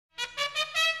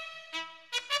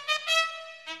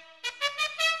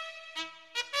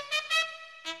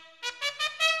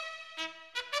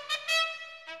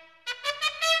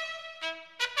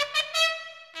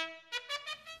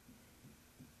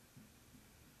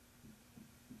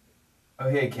Oh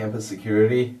hey, campus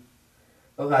security.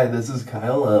 Oh hi, this is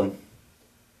Kyle.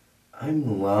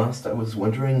 I'm lost. I was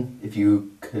wondering if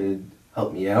you could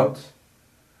help me out.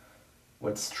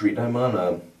 What street I'm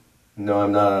on? No,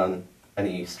 I'm not on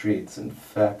any streets. In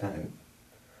fact, I'm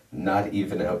not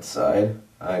even outside.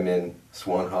 I'm in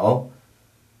Swan Hall.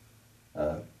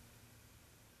 Uh,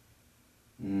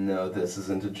 no, this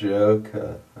isn't a joke.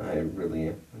 I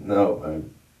really, no,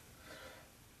 I'm,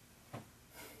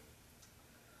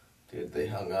 dude, they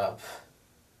hung up.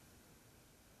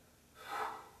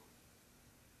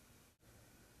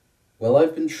 Well,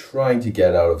 I've been trying to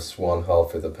get out of Swan Hall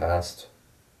for the past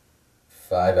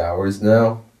 5 hours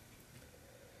now.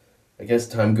 I guess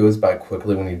time goes by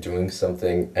quickly when you're doing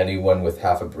something anyone with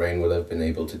half a brain would have been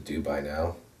able to do by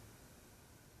now.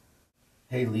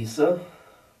 Hey, Lisa?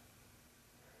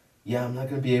 Yeah, I'm not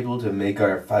gonna be able to make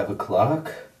our 5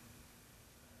 o'clock.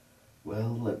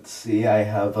 Well, let's see, I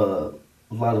have a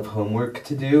lot of homework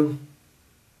to do.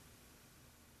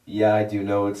 Yeah, I do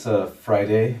know it's a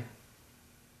Friday.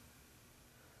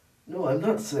 No, I'm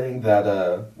not saying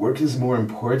that work is more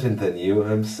important than you.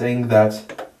 I'm saying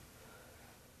that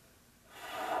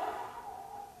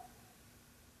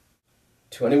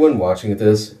to anyone watching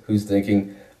this who's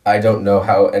thinking, I don't know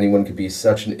how anyone could be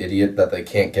such an idiot that they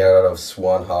can't get out of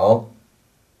Swan Hall,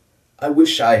 I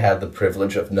wish I had the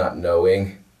privilege of not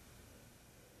knowing.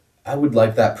 I would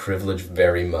like that privilege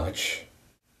very much.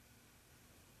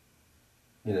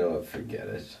 You know what, forget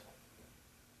it.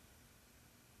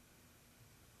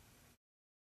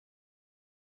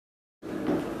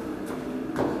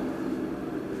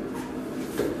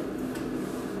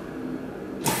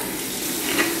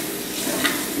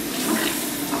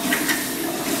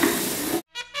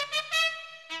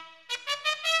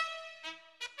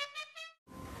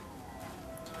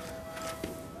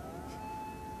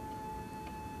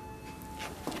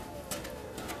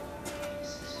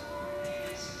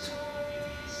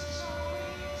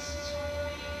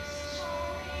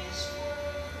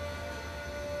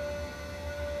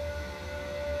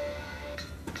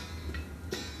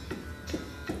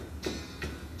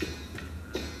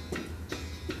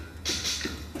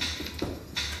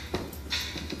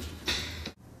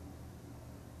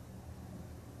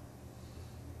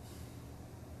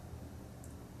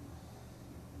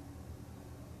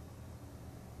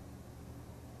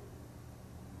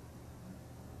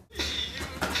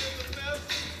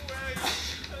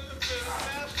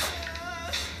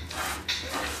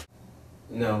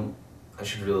 No, I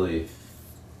should really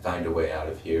find a way out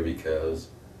of here because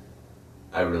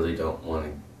I really don't want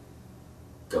to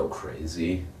go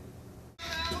crazy.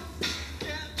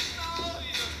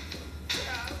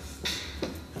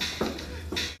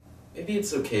 Maybe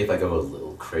it's okay if I go a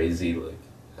little crazy, like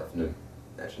have an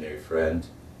imaginary friend,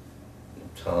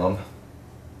 Tom.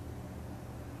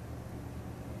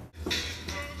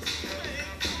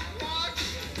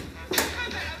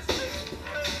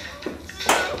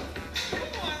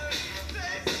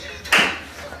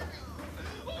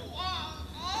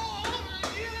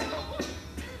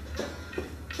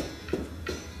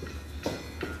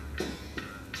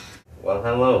 Well,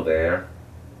 hello there.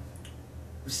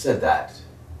 Who said that?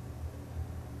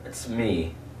 It's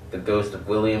me, the ghost of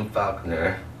William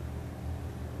Faulkner.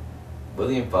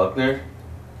 William Faulkner?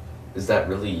 Is that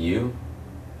really you?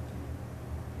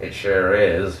 It sure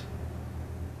is.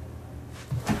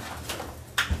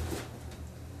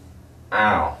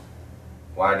 Ow.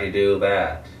 Why'd you do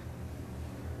that?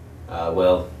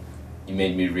 Well, you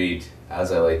made me read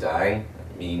As I Lay Dying.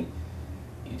 I mean,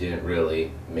 you didn't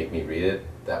really make me read it.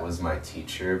 That was my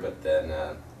teacher, but then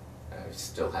I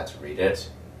still had to read it.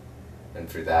 And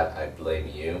for that, I blame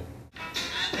you.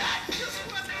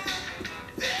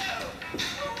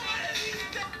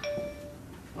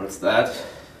 What's that?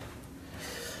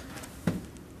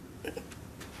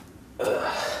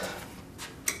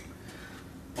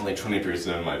 Only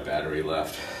 20% of my battery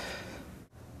left.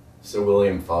 So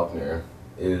William Faulkner,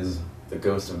 is the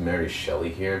ghost of Mary Shelley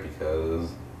here because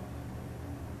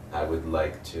I would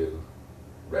like to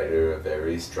write her a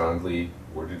very strongly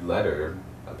worded letter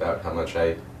about how much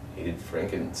I hated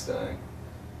Frankenstein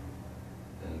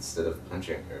instead of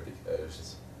punching her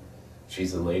because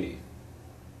she's a lady.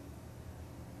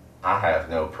 I have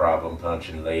no problem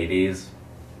punching ladies.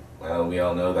 Well, we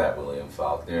all know that, William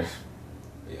Faulkner.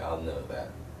 We all know that.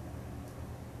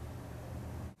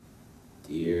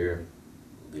 Dear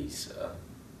Lisa,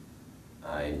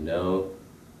 I know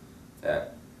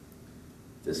that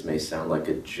this may sound like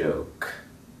a joke,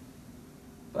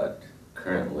 but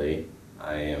currently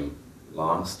I am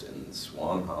lost in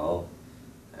Swan Hall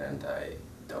and I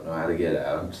don't know how to get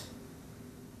out.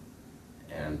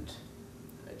 And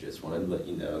I just wanted to let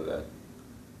you know that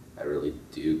I really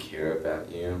do care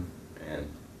about you, and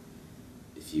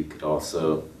if you could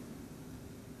also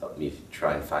help me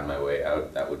try and find my way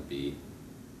out, that would be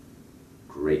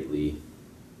greatly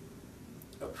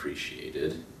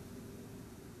appreciated.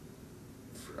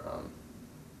 From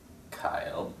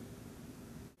Kyle.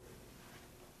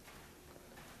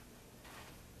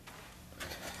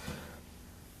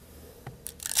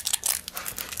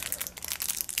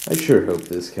 I sure hope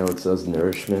this counts as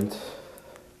nourishment.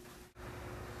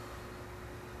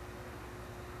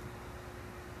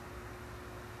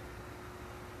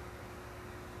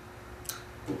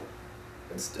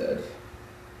 It's dead.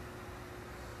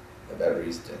 My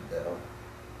battery's dead now.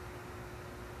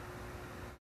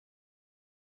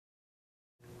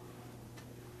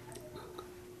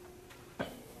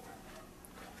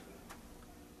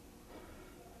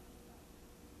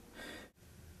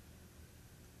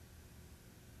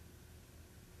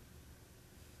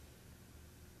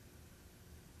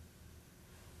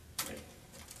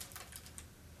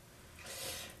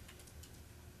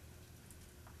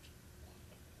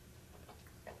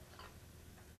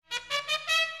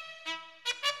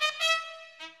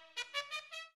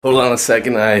 Hold on a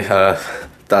second, I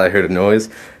thought I heard a noise.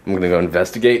 I'm gonna go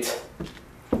investigate.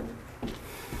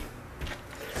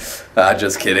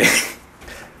 Just kidding.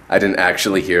 I didn't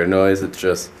actually hear a noise, it's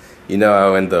just, you know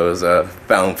how in those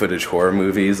found footage horror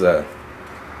movies,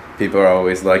 people are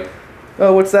always like,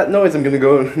 oh, what's that noise? I'm gonna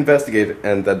go investigate,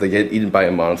 and that they get eaten by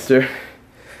a monster.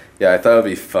 Yeah, I thought it'd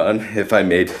be fun if I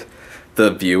made the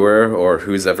viewer, or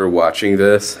who's ever watching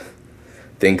this,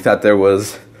 think that there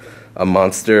was a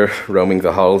monster roaming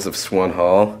the halls of Swan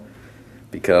Hall,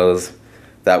 because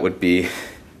that would be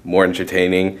more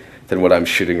entertaining than what I'm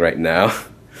shooting right now.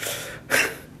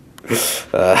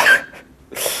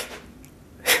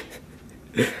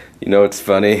 You know what's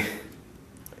funny?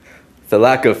 The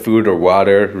lack of food or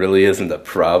water really isn't a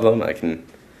problem. I can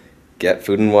get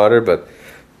food and water, but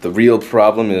the real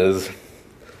problem is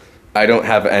I don't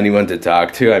have anyone to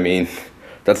talk to. I mean,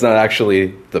 that's not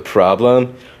actually the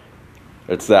problem.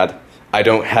 It's that I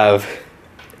don't have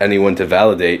anyone to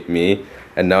validate me,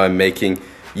 and now I'm making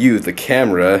you, the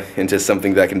camera, into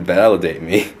something that can validate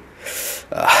me.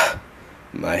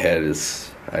 My head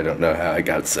is... I don't know how I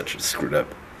got such a screwed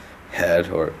up head,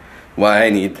 or why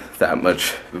I need that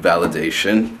much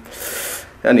validation.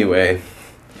 Anyway,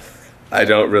 I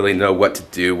don't really know what to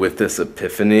do with this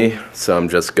epiphany, so I'm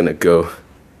just gonna go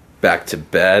back to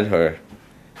bed, or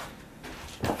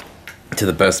to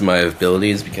the best of my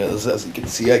abilities, because as you can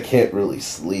see I can't really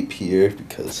sleep here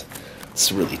because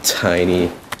it's really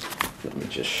tiny. Let me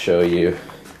just show you.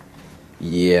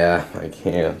 Yeah, I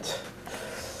can't.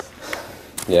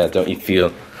 Yeah, don't you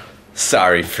feel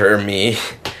sorry for me,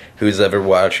 who's ever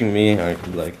watching me? I'm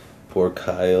like, poor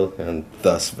Kyle, and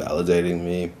thus validating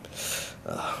me.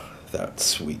 That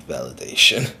sweet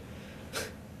validation.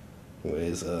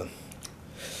 Anyways,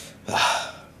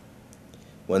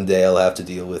 one day I'll have to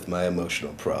deal with my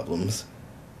emotional problems,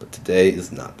 but today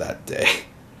is not that day.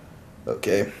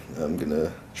 Okay, I'm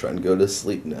gonna try and go to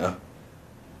sleep now.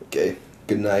 Okay,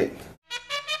 good night.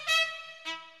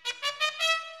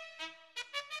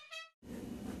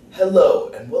 Hello,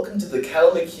 and welcome to the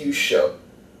Cal McHugh Show.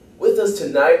 With us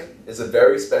tonight is a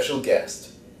very special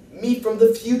guest. Me from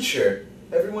the future.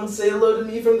 Everyone say hello to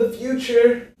me from the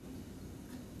future.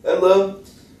 Hello,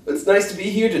 it's nice to be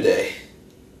here today.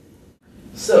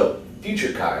 So,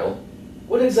 future Kyle,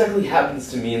 what exactly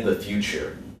happens to me in the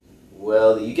future?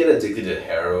 Well, you get addicted to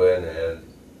heroin,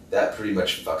 and that pretty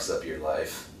much fucks up your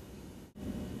life.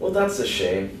 Well, that's a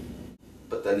shame.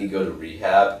 But then you go to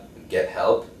rehab, and get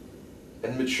help,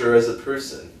 and mature as a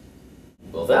person.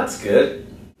 Well, that's good.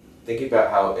 Thinking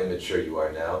about how immature you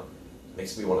are now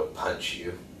makes me want to punch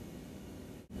you.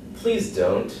 Please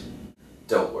don't.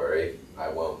 Don't worry, I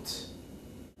won't.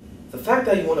 The fact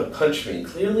that you want to punch me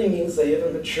clearly means that you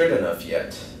haven't matured enough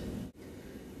yet.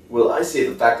 Well, I say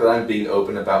the fact that I'm being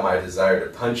open about my desire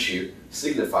to punch you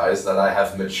signifies that I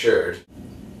have matured.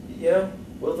 Yeah,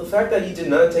 well, the fact that you did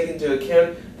not take into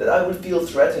account that I would feel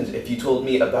threatened if you told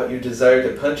me about your desire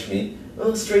to punch me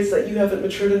illustrates that you haven't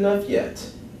matured enough yet.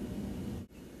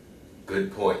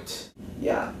 Good point.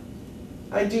 Yeah,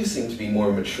 I do seem to be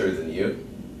more mature than you.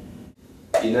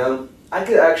 You know, I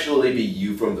could actually be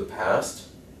you from the past.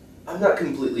 I'm not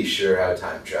completely sure how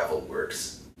time travel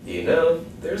works. You know,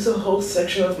 there's a whole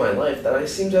section of my life that I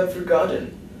seem to have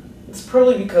forgotten. It's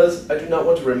probably because I do not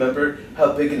want to remember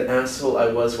how big an asshole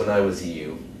I was when I was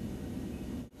you.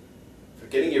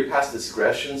 Forgetting your past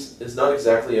discretions is not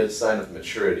exactly a sign of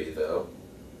maturity, though.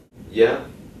 Yeah?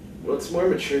 Well, it's more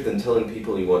mature than telling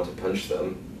people you want to punch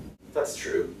them. That's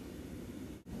true.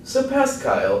 So past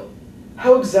Kyle,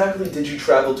 How exactly did you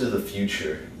travel to the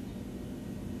future?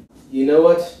 You know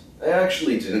what? I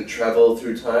actually didn't travel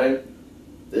through time.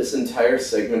 This entire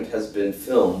segment has been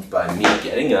filmed by me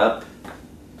getting up,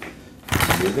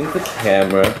 moving the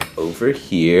camera over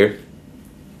here,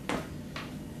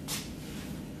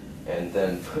 and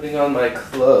then putting on my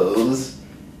clothes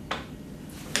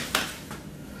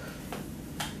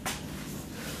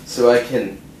so I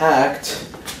can act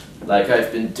like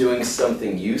I've been doing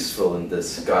something useful in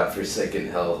this godforsaken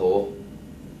hellhole.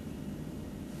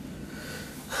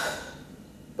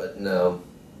 But no,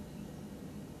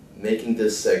 making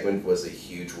this segment was a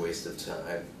huge waste of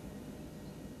time.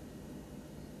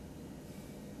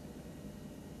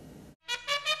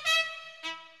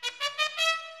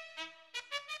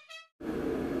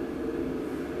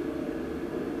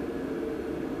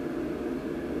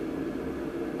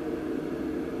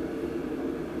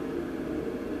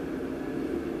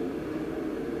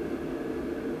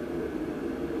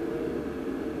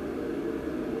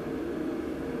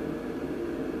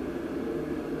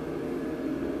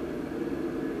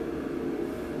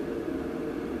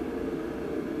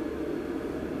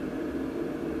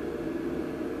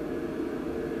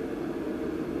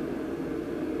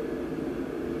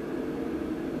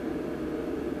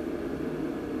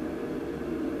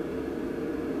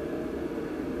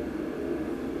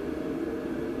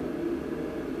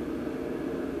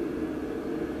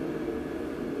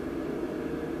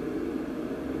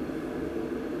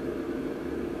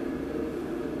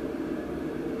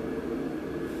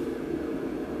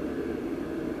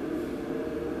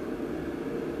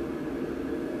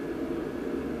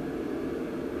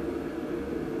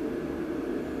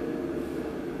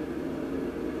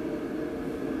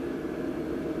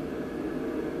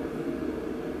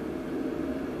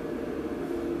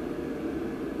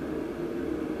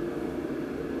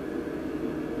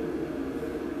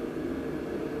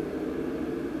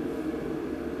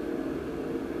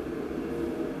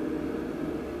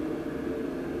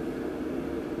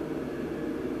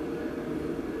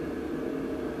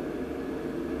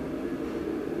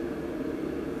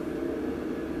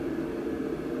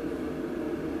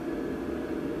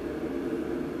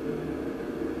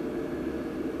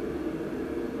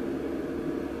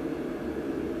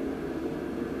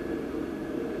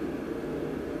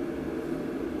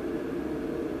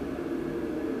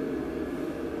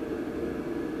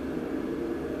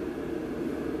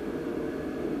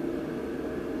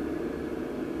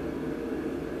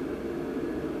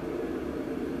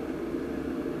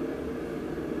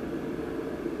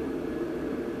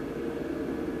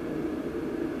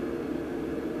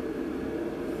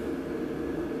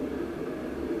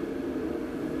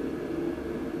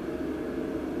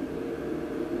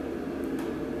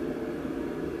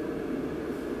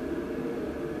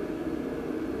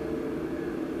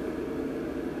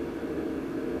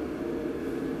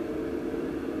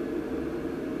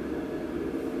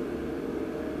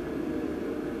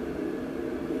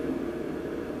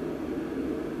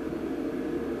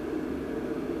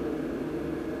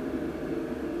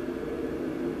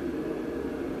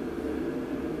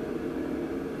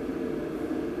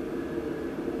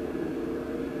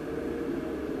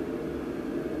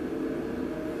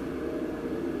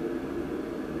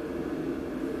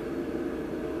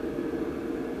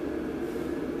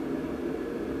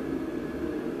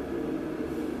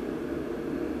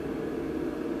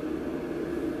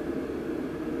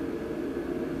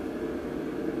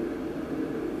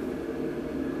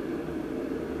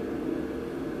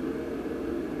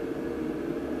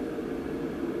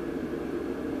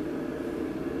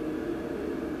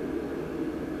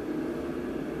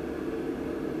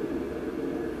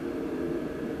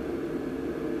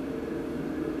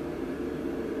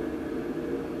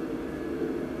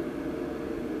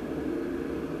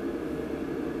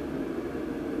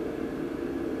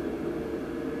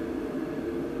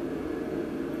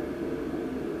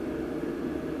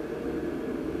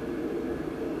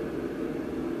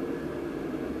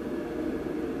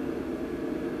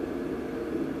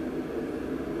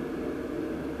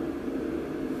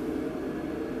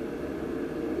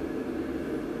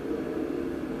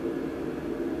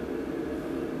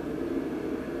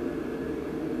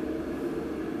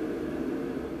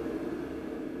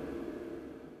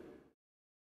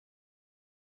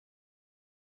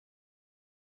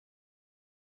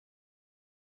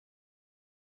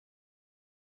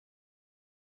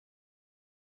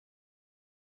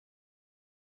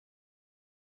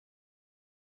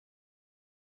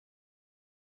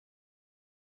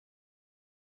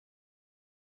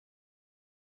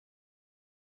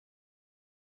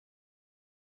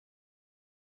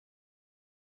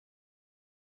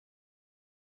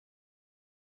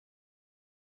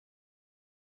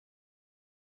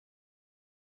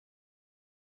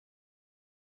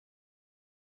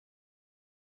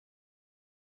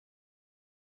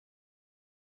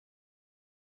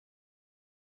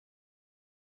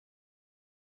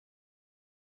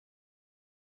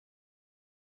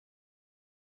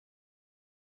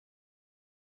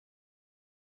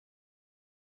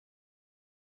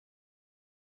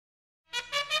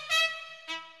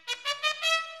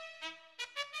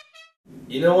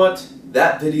 You know what?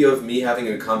 That video of me having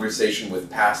a conversation with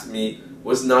past me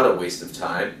was not a waste of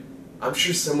time. I'm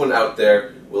sure someone out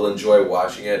there will enjoy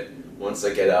watching it once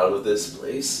I get out of this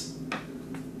place.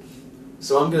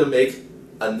 So I'm gonna make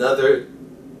another,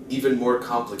 even more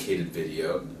complicated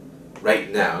video right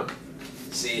now.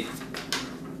 See,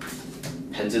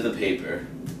 pen to the paper.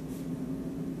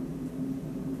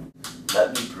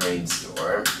 Let me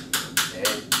brainstorm.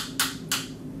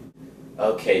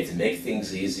 Okay, to make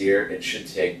things easier, it should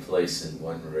take place in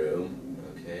one room.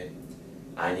 Okay.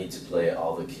 I need to play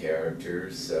all the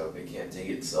characters, so it can't take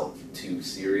itself too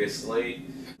seriously.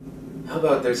 How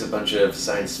about there's a bunch of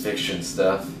science fiction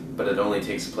stuff, but it only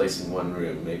takes place in one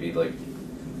room? Maybe like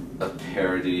a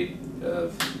parody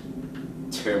of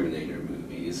Terminator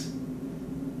movies.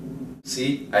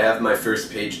 See, I have my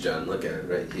first page done. Look at it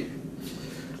right here.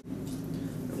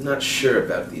 I'm not sure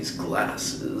about these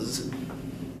glasses.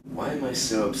 Why am I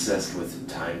so obsessed with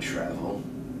time travel?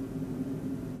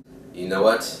 You know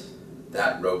what?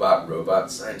 That robot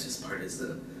scientist part is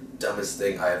the dumbest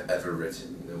thing I have ever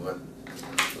written. You know what?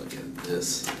 Look at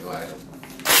this. No, I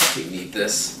don't need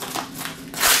this.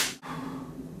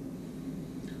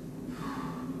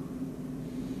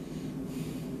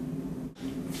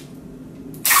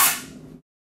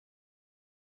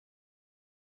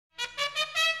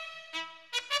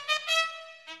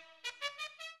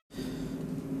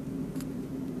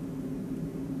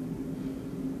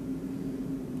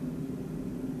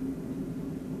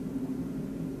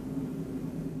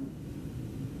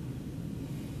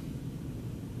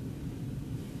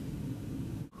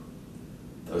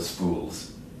 Those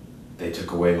fools. They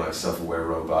took away my self-aware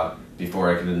robot before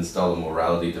I could install a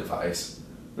morality device.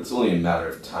 It's only a matter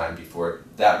of time before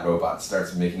that robot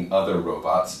starts making other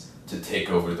robots to take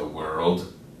over the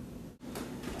world.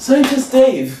 Scientist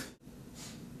Dave!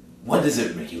 What is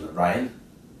it, Regular Ryan?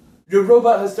 Your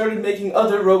robot has started making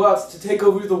other robots to take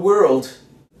over the world.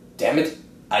 Damn it,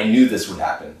 I knew this would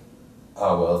happen.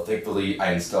 Oh well, thankfully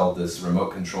I installed this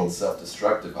remote-controlled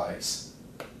self-destruct device.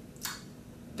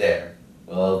 There.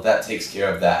 Well, that takes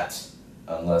care of that,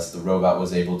 unless the robot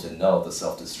was able to null the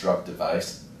self-destruct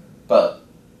device. But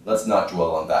let's not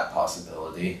dwell on that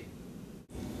possibility.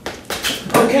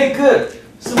 Okay, good.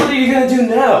 So what are you gonna do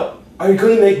now? Are you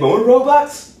gonna make more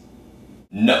robots?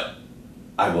 No.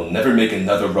 I will never make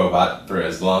another robot for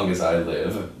as long as I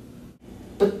live.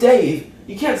 But Dave,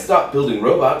 you can't stop building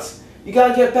robots. You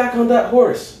gotta get back on that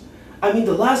horse. I mean,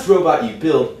 the last robot you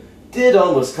built did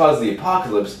almost cause the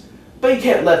apocalypse, but you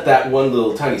can't let that one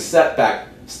little tiny setback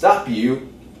stop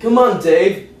you. Come on,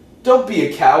 Dave. Don't be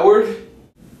a coward.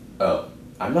 Oh,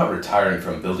 I'm not retiring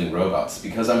from building robots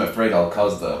because I'm afraid I'll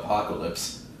cause the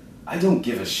apocalypse. I don't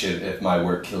give a shit if my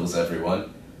work kills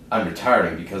everyone. I'm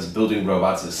retiring because building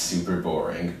robots is super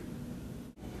boring.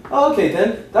 Okay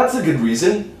then, that's a good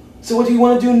reason. So what do you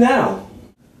want to do now?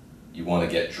 You want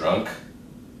to get drunk?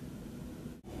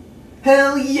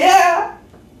 Hell yeah!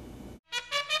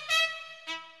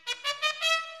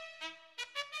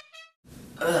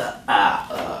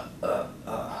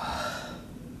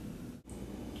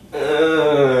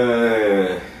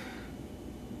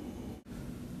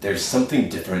 There's something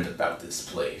different about this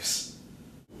place.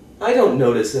 I don't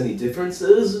notice any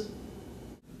differences.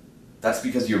 That's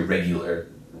because you're regular,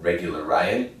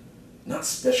 Ryan. Not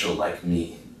special like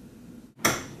me.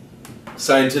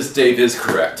 Scientist Dave is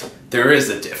correct. There is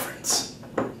a difference.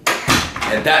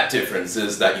 And that difference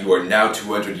is that you are now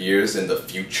 200 years in the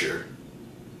future.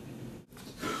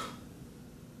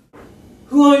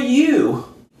 Who are you?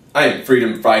 I am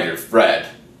Freedom Fighter Fred.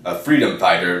 A freedom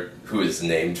fighter who is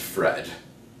named Fred.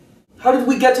 How did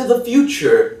we get to the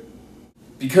future?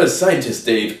 Because Scientist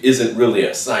Dave isn't really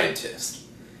a scientist.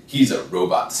 He's a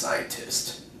robot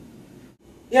scientist.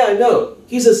 Yeah, I know.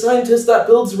 He's a scientist that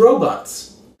builds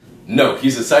robots. No,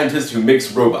 he's a scientist who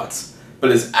makes robots,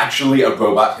 but is actually a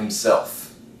robot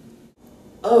himself.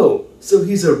 Oh, so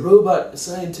he's a robot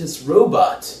scientist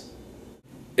robot.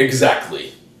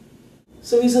 Exactly.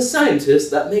 So he's a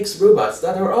scientist that makes robots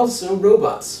that are also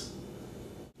robots.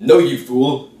 No, you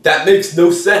fool. That makes no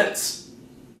sense.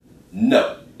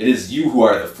 No, it is you who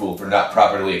are the fool for not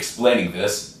properly explaining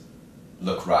this.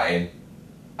 Look, Ryan,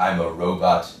 I'm a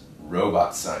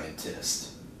robot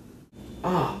scientist.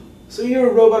 Ah, so you're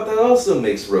a robot that also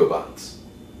makes robots.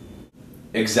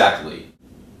 Exactly.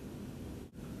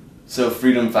 So,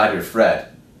 Freedom Fighter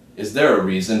Fred, is there a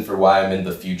reason for why I'm in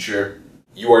the future?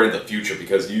 You are in the future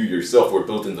because you yourself were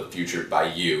built in the future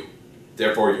by you.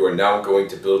 Therefore, you are now going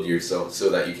to build yourself so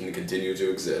that you can continue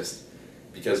to exist.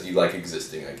 Because you like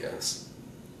existing, I guess.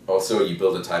 Also, you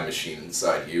build a time machine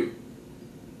inside you.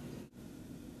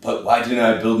 But why didn't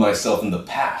I build myself in the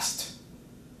past?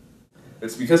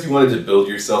 It's because you wanted to build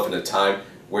yourself in a time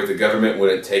where the government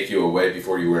wouldn't take you away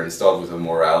before you were installed with a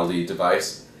morality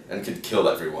device and could kill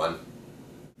everyone.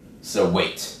 So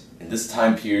wait, in this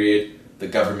time period, the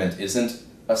government isn't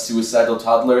a suicidal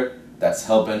toddler that's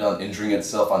hell-bent on injuring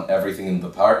itself on everything in the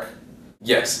park?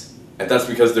 Yes, and that's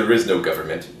because there is no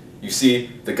government. You see,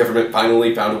 the government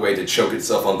finally found a way to choke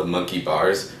itself on the monkey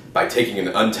bars by taking an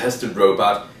untested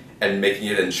robot and making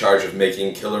it in charge of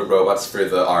making killer robots for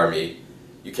the army.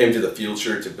 You came to the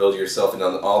future to build yourself in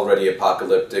an already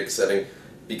apocalyptic setting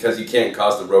because you can't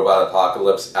cause the robot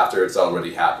apocalypse after it's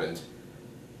already happened.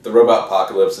 The robot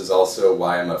apocalypse is also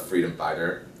why I'm a freedom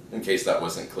fighter, in case that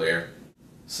wasn't clear.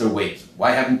 So wait,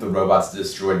 why haven't the robots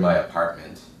destroyed my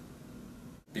apartment?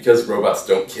 Because robots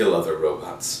don't kill other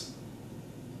robots.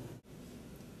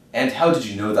 And how did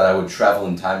you know that I would travel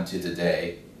in time to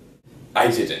today? I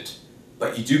didn't,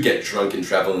 but you do get drunk and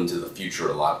travel into the future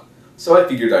a lot. So I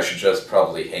figured I should just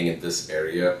probably hang in this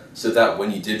area, so that when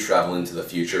you did travel into the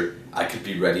future, I could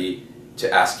be ready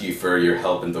to ask you for your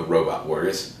help in the robot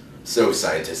wars. So,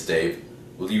 Scientist Dave,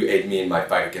 will you aid me in my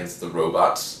fight against the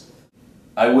robots?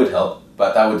 I would help,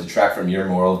 but that would detract from your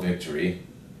moral victory.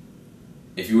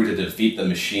 If you were to defeat the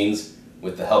machines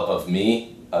with the help of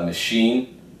me, a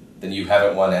machine, then you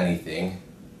haven't won anything.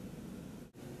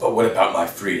 But what about my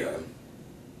freedom?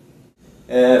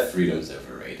 Freedom's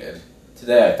overrated.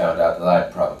 Today I found out that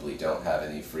I probably don't have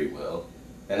any free will,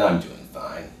 and I'm doing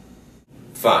fine.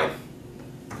 Fine.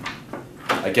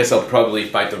 I guess I'll probably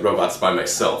fight the robots by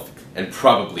myself, and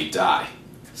probably die.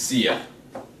 See ya.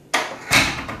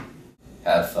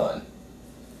 Have fun.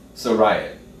 So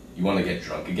Ryan, you want to get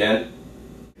drunk again?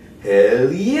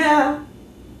 Hell yeah!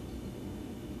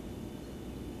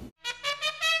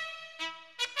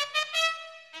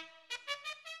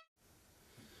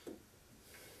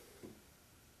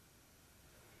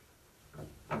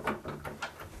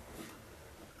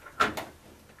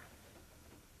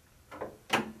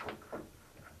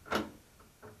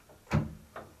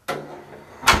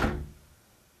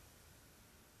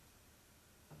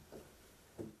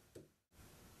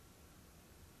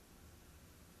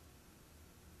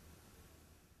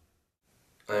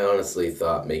 I honestly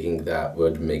thought making that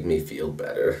would make me feel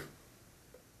better.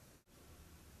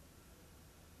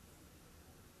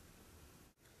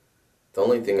 The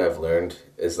only thing I've learned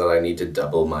is that I need to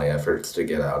double my efforts to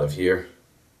get out of here.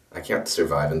 I can't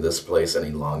survive in this place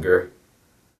any longer.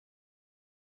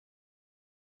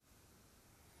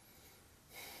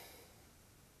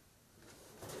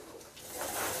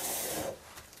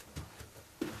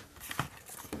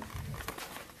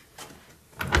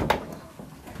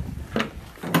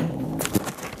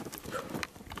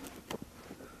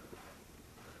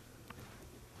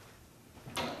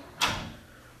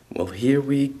 Well, here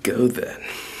we go then.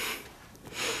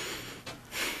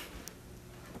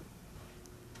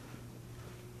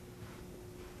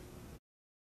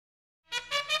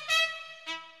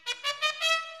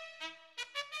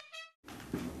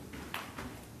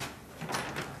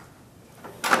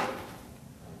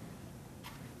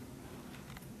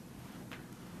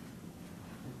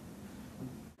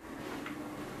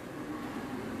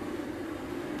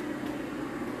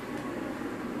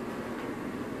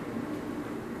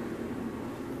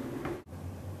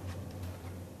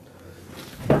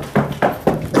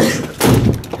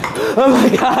 Oh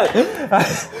my god!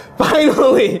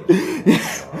 Finally!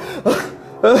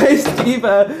 Oh, hey Steve,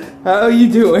 how are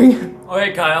you doing? Oh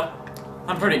hey Kyle,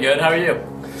 I'm pretty good, how are you?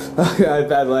 Oh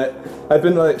god, I've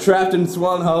been trapped in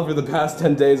Swan Hall for the past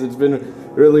 10 days, it's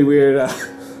been really weird.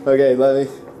 Okay, let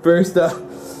me, first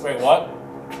Wait, what?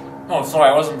 Oh sorry,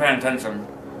 I wasn't paying attention.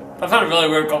 I've had a really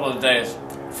weird couple of days.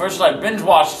 First I binge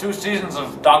watched 2 seasons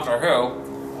of Doctor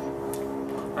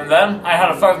Who, and then I had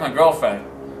a fight with my girlfriend.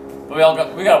 But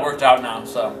we got it worked out now,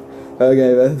 so.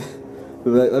 Okay, but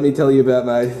let me tell you about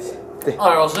my... Alright,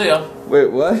 I'll see ya.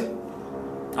 Wait, what?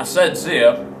 I said see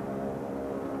ya.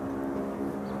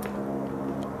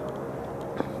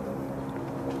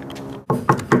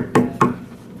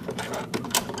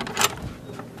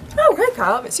 Oh, hey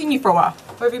Kyle, I haven't seen you for a while.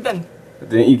 Where have you been?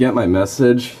 Didn't you get my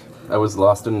message? I was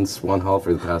lost in Swan Hall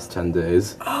for the past 10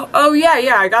 days. Oh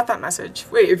yeah, I got that message.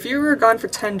 Wait, if you were gone for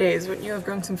 10 days, wouldn't you have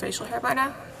grown some facial hair by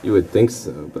now? You would think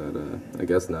so, but I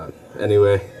guess not.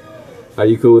 Anyway, are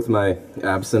you cool with my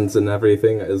absence and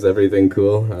everything? Is everything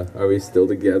cool? Are we still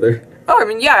together? Oh, I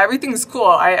mean, yeah, everything's cool.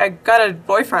 I got a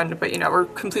boyfriend, but you know, we're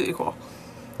completely cool.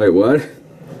 Wait, what?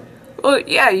 Well,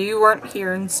 yeah, you weren't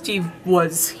here and Steve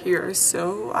was here,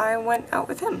 so I went out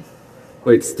with him.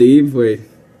 Wait, Steve? Wait.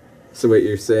 So wait,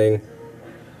 you're saying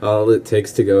all it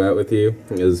takes to go out with you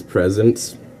is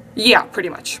presents? Yeah, pretty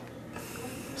much.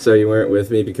 So you weren't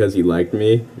with me because you liked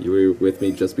me? You were with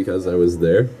me just because I was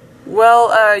there?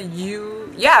 Well,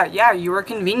 yeah, you were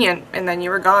convenient, and then you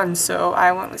were gone, so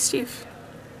I went with Steve.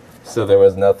 So there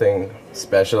was nothing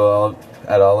special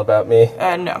at all about me?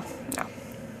 No.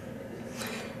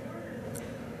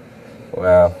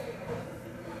 Wow.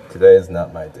 Today is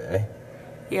not my day.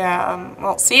 Yeah,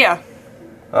 well, see ya.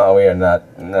 Oh, we are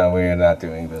not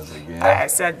doing this again. I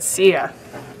said see ya.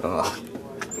 Ugh.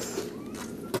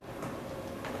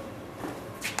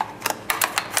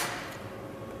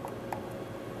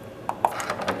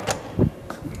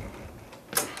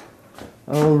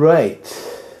 All right.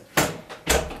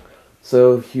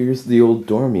 So here's the old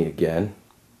dormy again.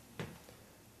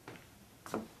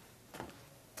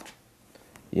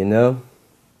 You know,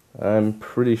 I'm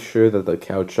pretty sure that the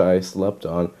couch I slept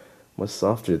on was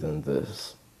softer than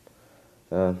this.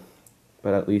 But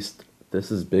at least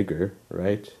this is bigger,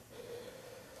 right?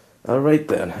 Alright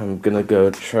then, I'm gonna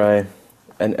go try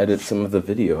and edit some of the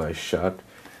video I shot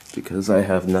because I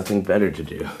have nothing better to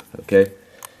do, okay?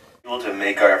 Able to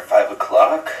make our 5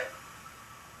 o'clock?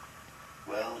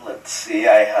 Well, let's see,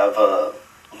 I have a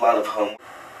lot of homework.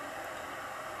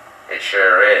 It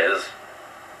sure is.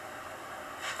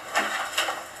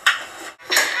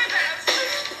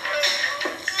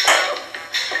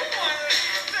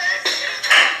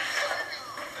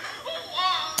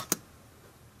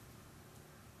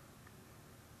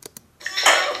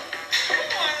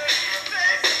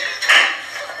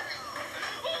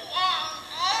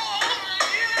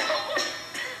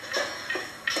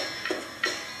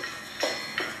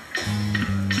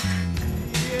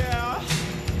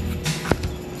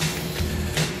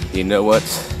 You know what?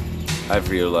 I've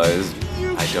realized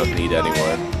I don't need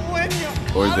anyone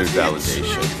or their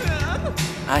validation.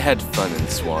 I had fun in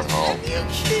Swan Hall.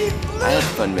 I had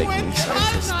fun making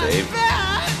Scientist Dave.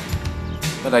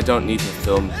 But I don't need to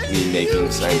film me making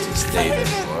Scientist Dave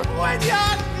anymore.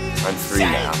 I'm free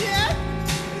now.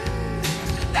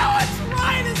 No, it's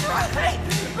right,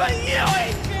 but you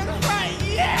ain't been right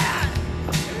yet!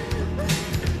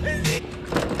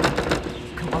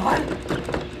 Come on!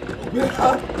 Come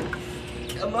on!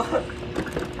 Come on!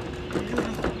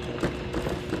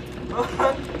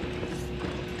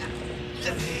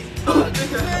 Just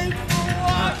made for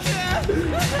walking!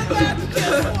 That's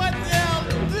just what they'll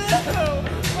do!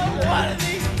 But one of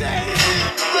these days,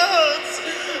 boots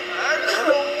are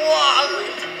gonna walk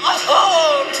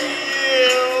home to you!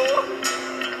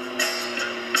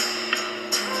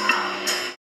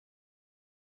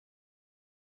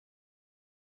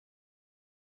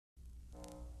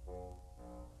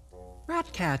 Rat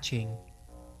catching.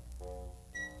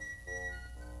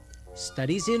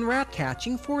 Studies in rat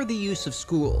catching for the use of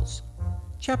schools.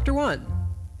 Chapter 1.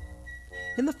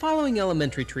 In the following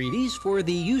elementary treatise for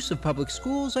the use of public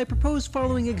schools, I propose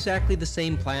following exactly the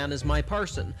same plan as my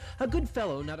parson, a good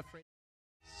fellow not afraid.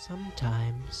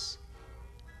 Sometimes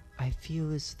I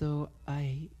feel as though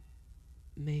I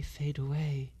may fade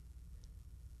away.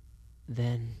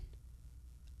 Then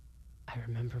I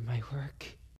remember my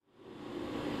work.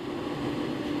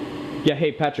 Yeah,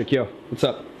 hey Patrick, yo, what's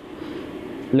up?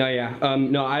 No, yeah,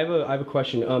 no, I have a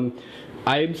question.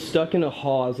 I'm stuck in a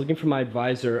hall. I was looking for my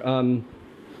advisor.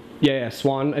 Yeah,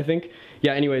 Swan, I think.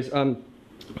 Yeah, anyways, I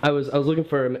was looking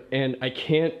for him, and I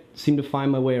can't seem to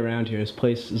find my way around here. This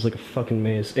place is like a fucking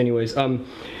maze. Anyways, do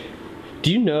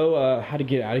you know how to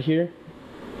get out of here?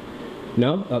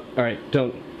 No? All right,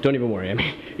 don't even worry. I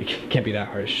mean, it can't be that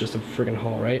hard. It's just a friggin'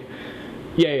 hall, right?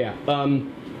 Yeah.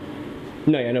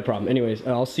 No, yeah, no problem. Anyways,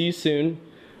 I'll see you soon.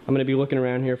 I'm gonna be looking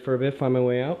around here for a bit, find my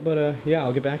way out, but yeah,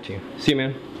 I'll get back to you. See you,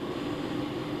 man.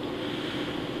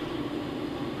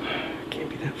 Can't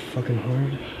be that fucking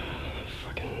hard.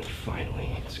 Fucking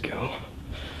finally, let's go.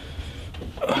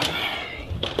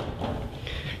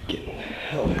 Getting the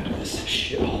hell out of this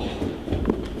shithole.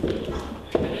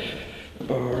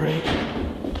 Alright.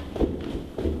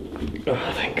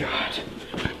 Oh, thank God.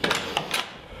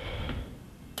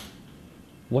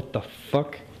 What the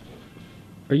fuck?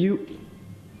 Are you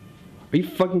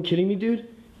fucking kidding me, dude?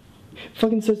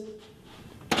 Fucking says...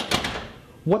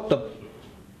 What the...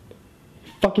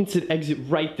 Fucking said exit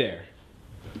right there.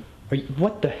 Are you...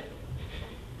 What the...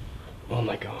 Oh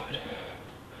my God.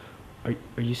 Are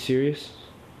you serious?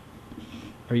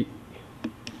 Are you...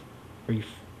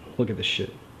 Look at this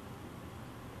shit.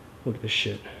 Look at this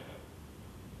shit.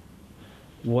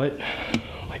 What?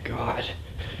 Oh my God.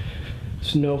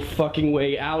 There's no fucking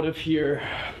way out of here.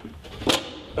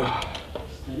 Ugh.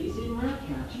 Studies in rat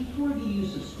catching for the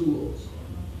use of schools.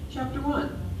 Chapter 1.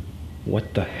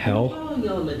 What the hell? Following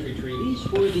elementary treaties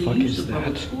for the fuck use is of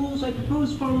public that? schools, I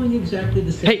propose following exactly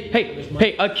the same.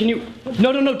 Hey, can you?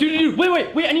 No, dude,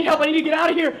 wait, I need help, I need to get out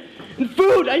of here. And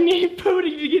food, I need food, I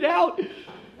need to get out.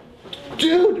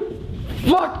 Dude,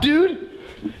 fuck, dude.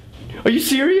 Are you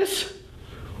serious?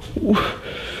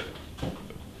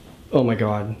 Oh my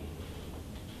god.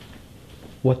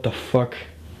 What the fuck?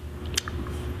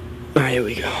 Alright, here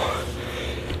we go.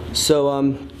 So,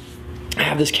 I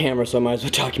have this camera, so I might as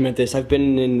well document this. I've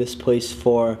been in this place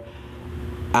for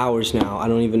hours now. I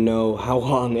don't even know how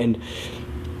long, and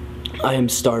I am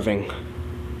starving.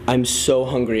 I'm so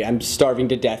hungry. I'm starving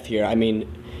to death here. I mean,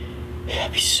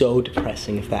 it'd be so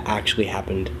depressing if that actually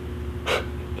happened.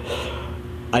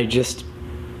 I've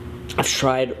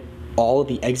tried all of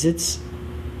the exits,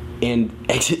 and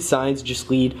exit signs just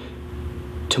lead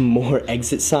to more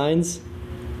exit signs,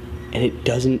 and it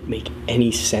doesn't make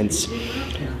any sense.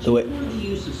 The way.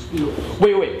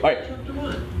 Wait, alright.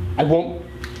 I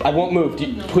won't move.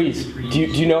 Please, do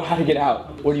you know how to get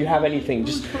out? Or do you have anything?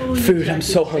 Just food. I'm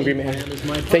so hungry, man.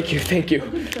 Thank you.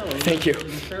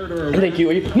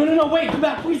 No, wait, come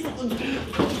back, please.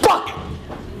 Fuck!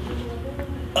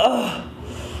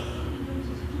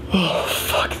 Oh,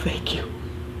 fuck, thank you.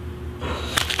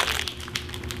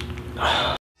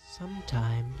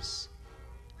 Sometimes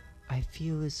I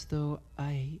feel as though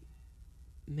I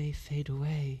may fade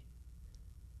away.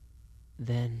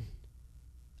 Then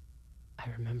I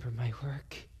remember my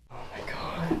work. Oh my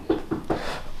god.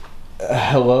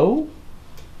 Hello?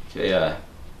 Okay,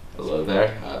 hello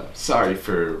there. Sorry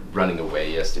for running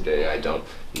away yesterday. I don't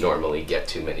normally get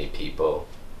too many people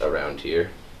around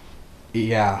here.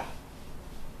 Yeah.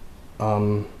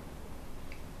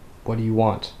 What do you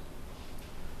want?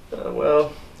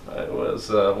 Well, I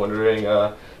was wondering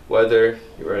whether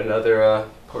you were another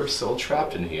poor soul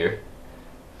trapped in here.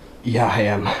 Yeah, I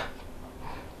am.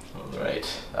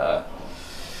 Alright.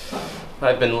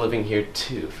 I've been living here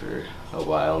too for a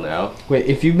while now. Wait,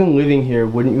 if you've been living here,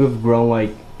 wouldn't you have grown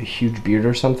like a huge beard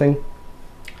or something?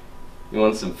 You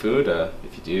want some food?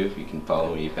 If you do, you can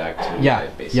follow me back to my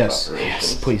base of operations.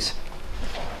 Yes, please.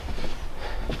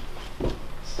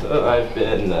 So I've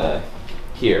been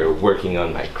here working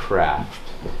on my craft,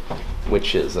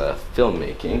 which is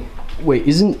filmmaking. Wait,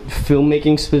 isn't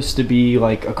filmmaking supposed to be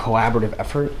like a collaborative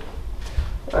effort?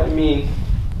 I mean,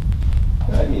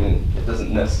 it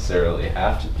doesn't necessarily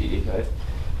have to be. I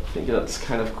think that's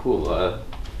kind of cool.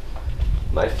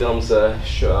 My films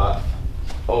show off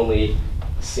only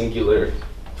singular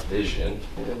vision.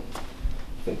 And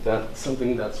I think that's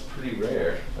something that's pretty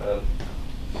rare.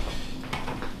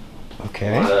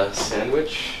 Okay. Want a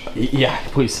sandwich? Yeah,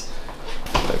 please.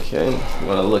 Okay. You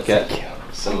want to look at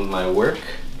some of my work?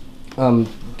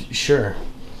 Sure.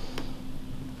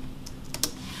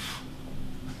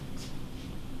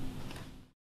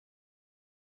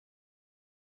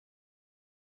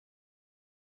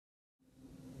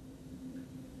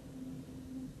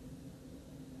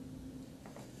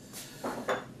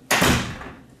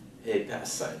 Hey,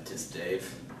 past scientist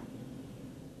Dave.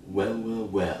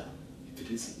 Well. If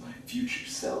it isn't my future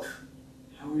self,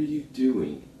 how are you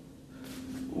doing?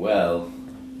 Well,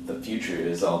 the future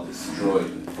is all destroyed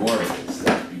and boring and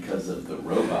stuff because of the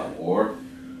robot war,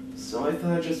 so I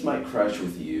thought I just might crash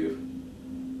with you.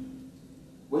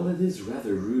 Well, it is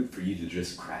rather rude for you to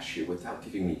just crash here without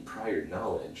giving me prior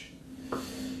knowledge.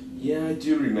 Yeah, I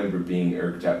do remember being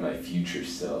irked at my future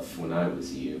self when I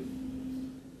was you.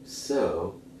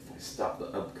 So, if I stop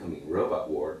the upcoming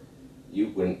robot war, you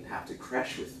wouldn't have to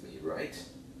crash with me, right?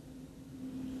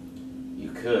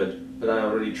 You could, but I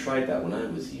already tried that when I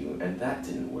was you, and that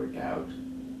didn't work out.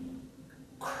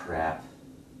 Crap.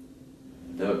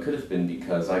 Though it could have been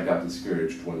because I got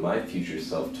discouraged when my future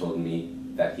self told me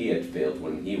that he had failed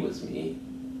when he was me.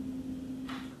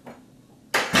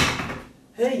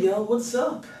 Hey y'all, what's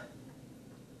up?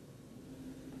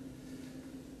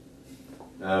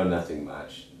 Oh, nothing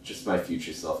much. Just my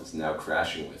future self is now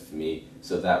crashing with me,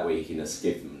 so that way he can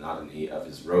escape the monotony of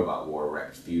his robot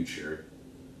war-wrecked future.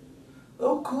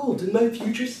 Oh cool, did my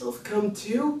future self come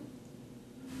too?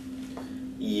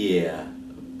 Yeah,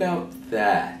 about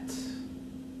that.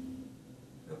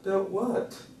 About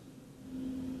what?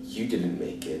 You didn't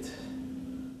make it.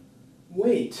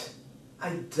 Wait,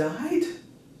 I died?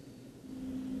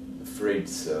 Afraid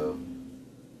so.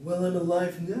 Well, I'm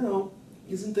alive now.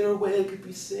 Isn't there a way I could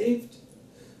be saved?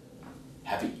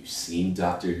 Haven't you seen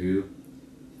Doctor Who?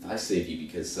 If I save you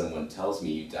because someone tells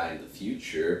me you die in the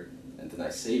future, and then I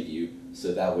save you,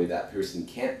 so that way that person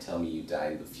can't tell me you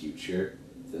die in the future,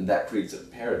 then that creates a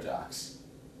paradox.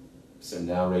 So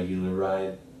now, regular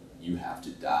Ryan, you have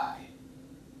to die.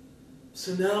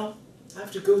 So now, I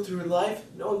have to go through life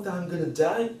knowing that I'm gonna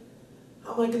die?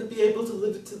 How am I gonna be able to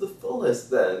live it to the fullest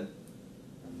then?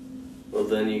 Well,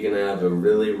 then you're gonna have a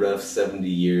really rough 70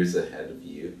 years ahead of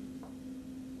you.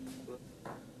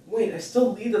 Wait, I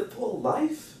still lead a full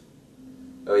life?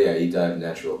 Oh yeah, you died of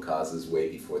natural causes way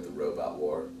before the robot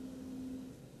war.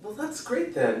 Well, that's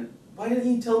great then. Why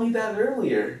didn't you tell me that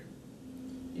earlier?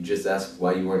 You just asked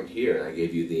why you weren't here, and I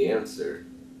gave you the answer.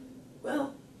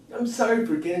 Well, I'm sorry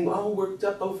for getting all worked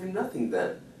up over nothing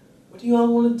then. What do you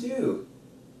all want to do?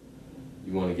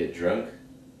 You want to get drunk?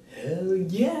 Hell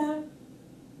yeah!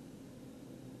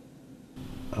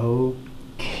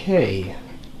 Okay.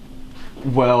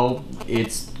 Well,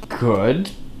 it's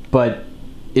good, but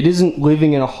it isn't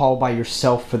living in a hall by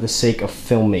yourself for the sake of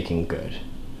filmmaking good.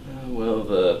 Well,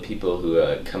 the people who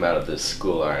come out of this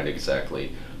school aren't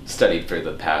exactly studied for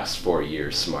the past 4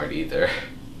 years smart either.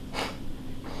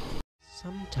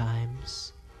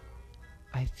 Sometimes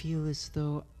I feel as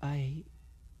though I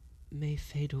may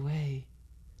fade away.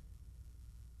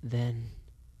 Then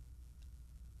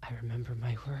I remember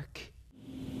my work.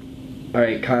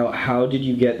 Alright, Kyle, how did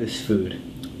you get this food?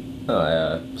 Oh,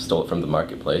 I stole it from the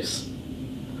marketplace.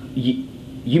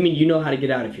 You mean you know how to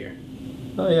get out of here?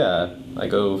 Oh yeah, I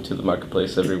go to the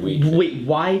marketplace every week. Wait,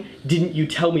 why didn't you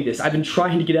tell me this? I've been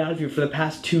trying to get out of here for the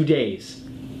past 2 days.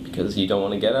 Because you don't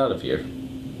want to get out of here.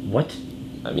 What?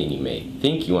 I mean, you may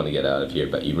think you want to get out of here,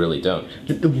 but you really don't.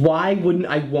 Why wouldn't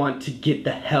I want to get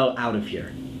the hell out of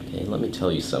here? Okay, let me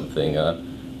tell you something.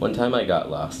 One time I got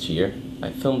lost here.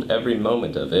 I filmed every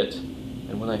moment of it.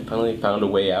 And when I finally found a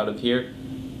way out of here,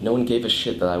 no one gave a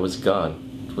shit that I was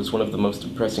gone. It was one of the most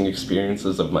depressing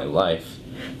experiences of my life.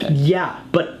 Yeah,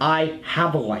 but I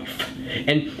have a life.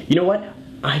 And you know what?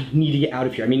 I need to get out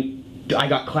of here. I mean, I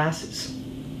got classes.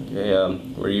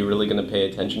 Okay, were you really gonna pay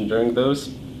attention during those?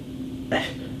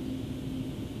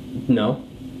 No.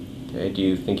 Okay, do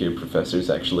you think your professors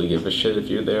actually give a shit if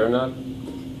you're there or not?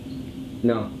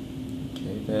 No.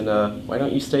 Okay, then why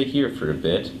don't you stay here for a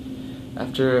bit?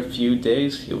 After a few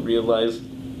days, you'll realize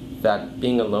that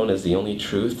being alone is the only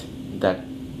truth, that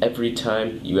every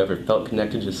time you ever felt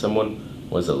connected to someone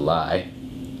was a lie.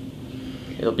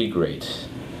 It'll be great.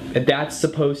 That's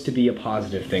supposed to be a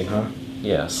positive thing, huh?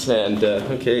 Yes, and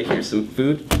okay, here's some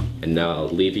food, and now I'll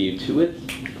leave you to it.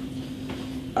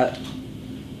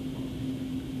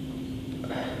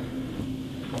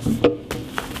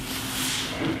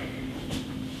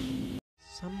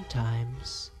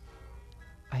 Sometimes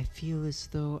I feel as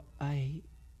though I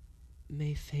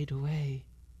may fade away.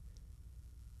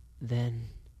 Then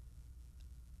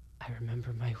I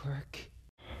remember my work.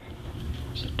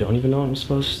 So don't even know what I'm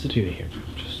supposed to do here.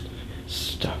 I'm just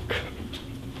stuck.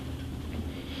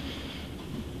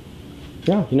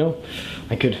 Yeah, you know,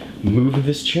 I could move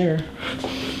this chair.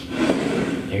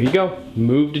 There you go.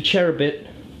 Move the chair a bit.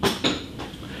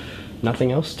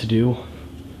 Nothing else to do.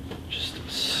 Just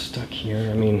stuck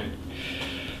here. I mean,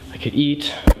 I could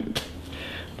eat, but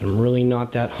I'm really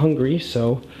not that hungry,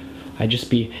 so I'd just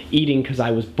be eating because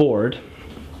I was bored.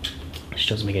 Which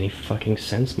doesn't make any fucking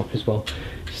sense. Might as well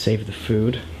save the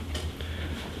food.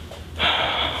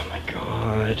 Oh my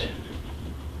god.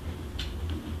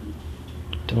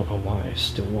 Don't know why I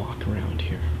still walk around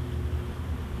here.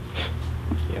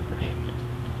 Yeah, right.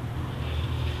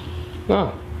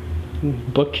 Ah,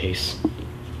 bookcase.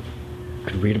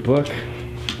 Could read a book.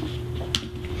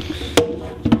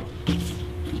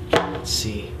 Let's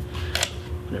see.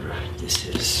 Whatever this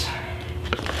is.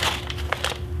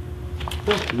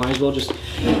 Oh, might as well just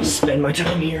spend my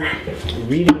time here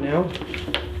reading now.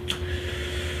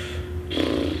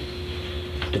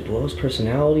 Du Bois'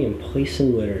 personality and place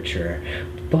in literature.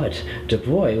 But Du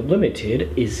Bois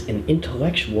Limited is an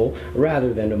intellectual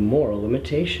rather than a moral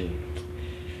limitation.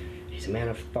 He's a man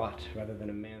of thought rather than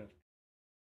a man of...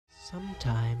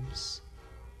 Sometimes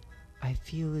I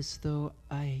feel as though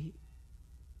I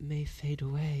may fade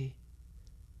away.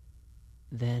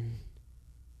 Then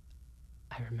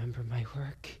I remember my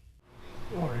work.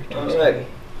 Alright,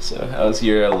 so how's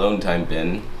your alone time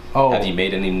been? Oh. Have you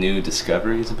made any new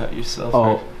discoveries about yourself?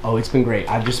 Oh, it's been great.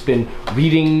 I've just been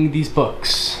reading these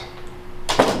books.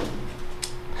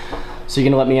 So you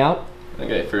gonna let me out?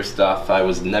 Okay, first off, I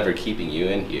was never keeping you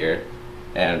in here.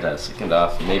 And second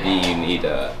off, maybe you need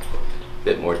a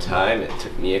bit more time. It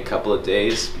took me a couple of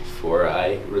days before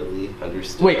I really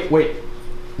understood. Wait.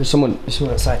 There's someone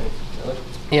outside. Really?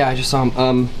 Yeah, I just saw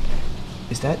him.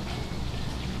 Is that?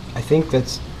 I think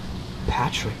that's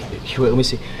Patrick. Here, wait, let me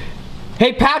see.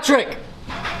 Hey, Patrick!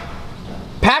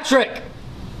 Patrick!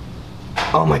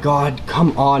 Oh my god,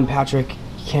 come on, Patrick.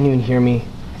 You can't even hear me.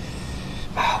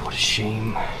 Oh, what a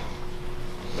shame.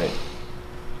 Wait,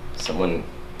 someone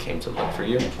came to look for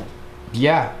you?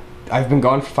 Yeah, I've been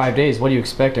gone for 5 days. What do you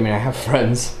expect? I mean, I have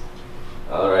friends.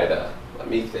 Alright, let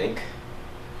me think.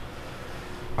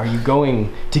 Are you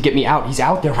going to get me out? He's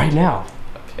out there right now.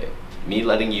 Okay, me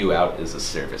letting you out is a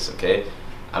service, okay?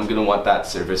 I'm gonna want that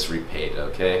service repaid,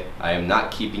 okay? I am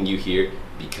not keeping you here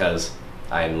because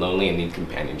I am lonely and need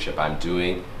companionship. I'm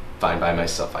doing fine by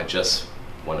myself. I just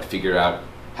want to figure out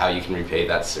how you can repay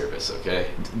that service, okay?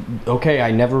 Okay,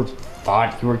 I never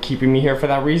thought you were keeping me here for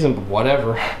that reason, but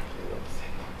whatever.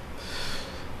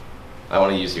 I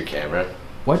want to use your camera.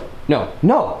 What? No,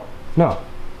 no, no.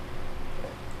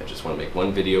 I just want to make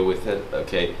one video with it,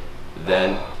 okay?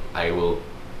 Then I will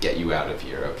get you out of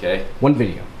here, okay? One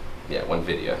video. Yeah, one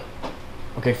video.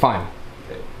 Okay, fine.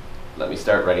 Okay. Let me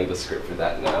start writing the script for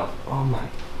that now. Oh my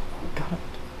god.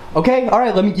 Okay, all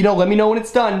right. Let me know when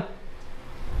it's done.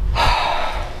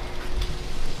 Oh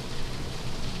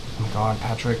my god,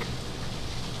 Patrick.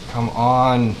 Come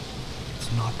on.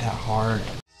 It's not that hard.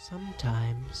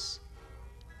 Sometimes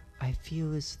I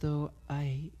feel as though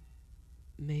I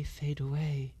may fade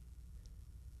away.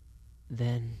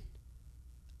 Then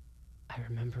I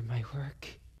remember my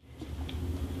work.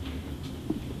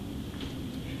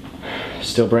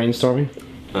 Still brainstorming?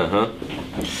 Uh-huh.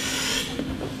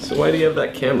 So why do you have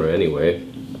that camera anyway?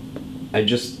 I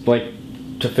just like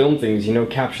to film things, you know,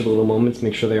 capture the little moments,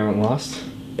 make sure they aren't lost.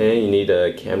 Hey, you need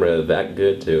a camera that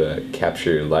good to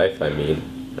capture your life. I mean,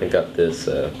 I got this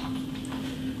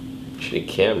shitty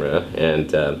camera,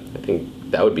 and I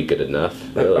think that would be good enough,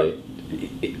 really.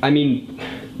 I mean,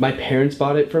 my parents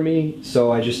bought it for me,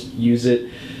 so I just use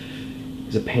it.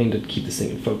 It's a pain to keep this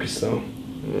thing in focus, though.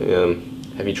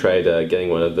 Have you tried getting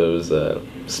one of those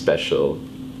special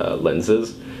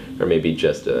lenses? Or maybe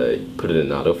just put it in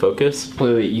autofocus?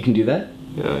 Wait, you can do that?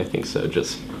 Yeah, I think so.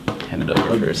 Just hand it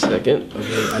over for a second.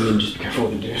 Okay, I mean, just be careful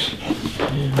what you do.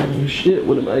 Oh shit,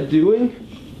 what am I doing?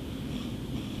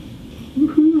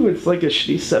 Woohoo, it's like a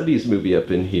shitty 70s movie up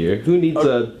in here. Who needs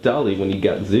a dolly when you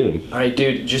got zoom? Alright,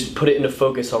 dude, just put it into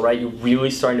focus, alright? You're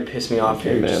really starting to piss me off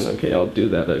Okay, here. man, okay, I'll do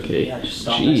that, okay. Yeah, just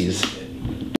stop. Jeez.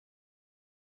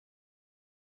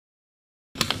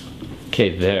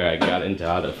 Okay, there, I got into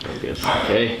autofocus,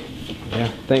 okay? Yeah,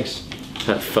 thanks.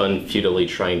 Have fun futilely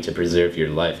trying to preserve your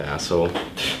life, asshole.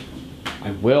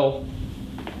 I will.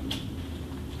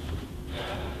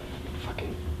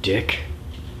 Fucking dick.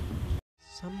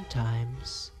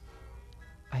 Sometimes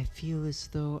I feel as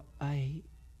though I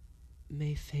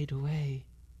may fade away.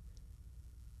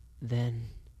 Then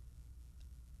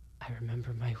I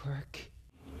remember my work.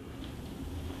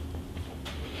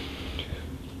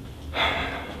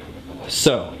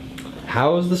 So,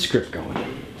 how is the script going?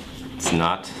 It's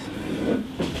not.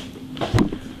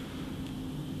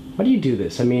 Why do you do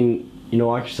this? I mean, you know,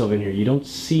 lock yourself in here. You don't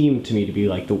seem to me to be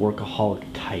like the workaholic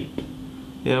type.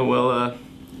 Yeah, well,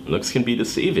 looks can be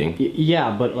deceiving.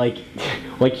 Yeah, but like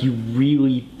you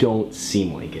really don't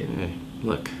seem like it. Hey,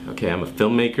 look, okay, I'm a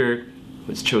filmmaker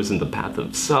who's chosen the path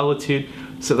of solitude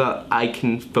so that I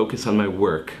can focus on my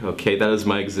work, okay? That is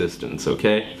my existence,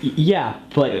 okay? Yeah,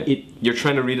 but You're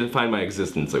trying to redefine my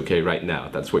existence, okay, right now.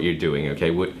 That's what you're doing,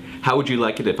 okay? How would you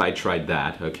like it if I tried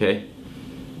that, okay?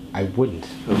 I wouldn't.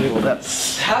 Okay, well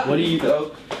that's happening, What do you-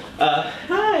 though.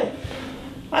 Hi.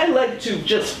 I like to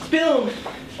just film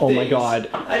Oh my things. God.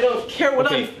 I don't care what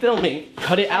Okay. I'm filming.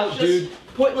 Cut it out, Just dude.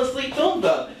 pointlessly film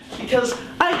them because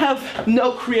I have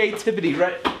no creativity,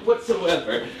 right,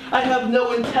 whatsoever. I have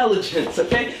no intelligence,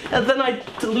 okay? And then I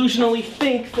delusionally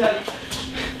think that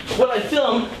what I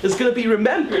film is gonna be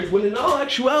remembered when in all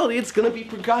actuality it's gonna be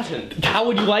forgotten. How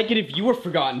would you like it if you were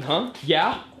forgotten, huh?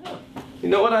 Yeah? You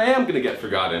know what? I am gonna get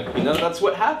forgotten. You know, that's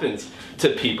what happens to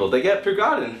people. They get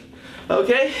forgotten,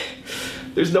 okay?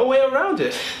 There's no way around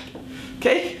it.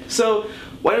 Okay, so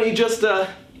why don't you just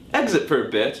exit for a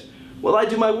bit while I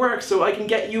do my work so I can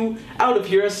get you out of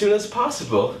here as soon as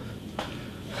possible.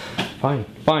 Fine,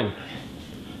 fine.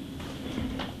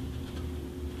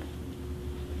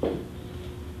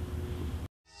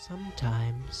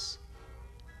 Sometimes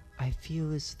I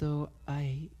feel as though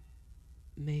I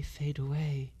may fade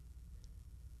away.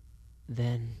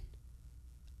 Then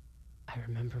I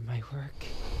remember my work.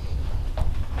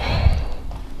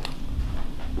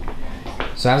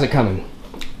 So how's it coming?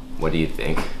 What do you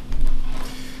think?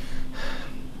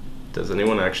 Does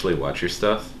anyone actually watch your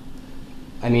stuff?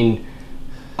 I mean,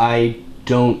 I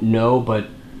don't know, but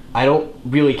I don't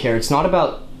really care. It's not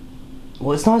about,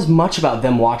 well, it's not as much about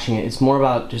them watching it. It's more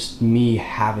about just me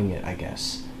having it, I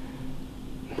guess.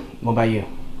 What about you?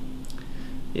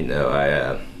 You know,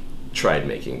 I tried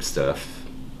making stuff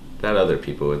that other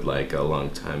people would like a long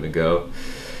time ago.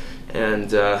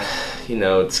 And, you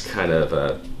know, it's kind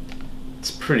of It's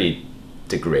pretty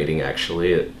degrading,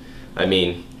 actually. I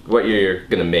mean, what you're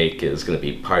gonna make is gonna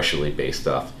be partially based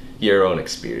off your own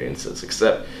experiences,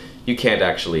 except you can't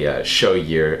actually show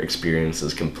your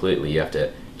experiences completely. You have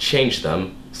to change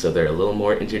them so they're a little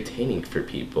more entertaining for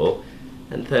people.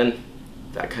 And then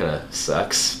that kind of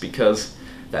sucks, because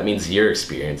that means your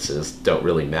experiences don't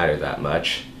really matter that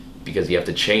much, because you have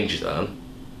to change them.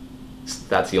 So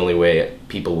that's the only way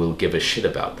people will give a shit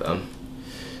about them.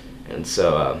 And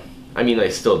so, I mean, I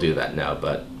still do that now,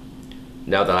 but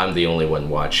now that I'm the only one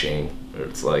watching,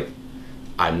 it's like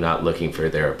I'm not looking for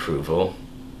their approval.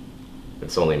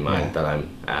 It's only mine that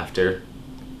I'm after.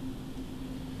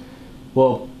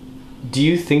 Well, do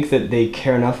you think that they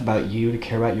care enough about you to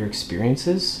care about your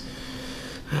experiences?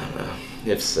 I don't know.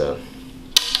 If so,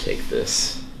 take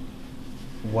this.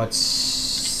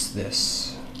 What's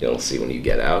this? You'll see when you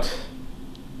get out.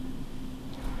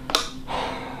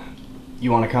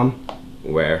 You want to come?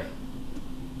 Where?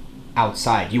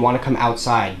 Outside. You want to come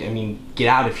outside. I mean, get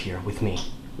out of here with me.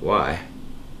 Why?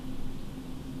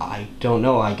 I don't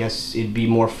know. I guess it'd be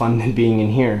more fun than being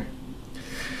in here.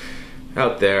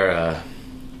 Out there,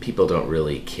 people don't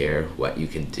really care what you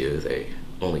can do. They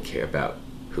only care about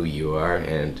who you are,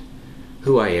 and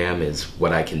who I am is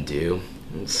what I can do.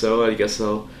 And so I guess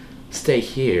I'll stay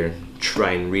here,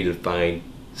 try and redefine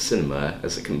cinema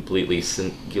as a completely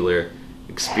singular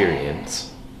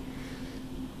experience.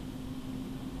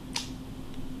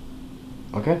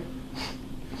 Okay.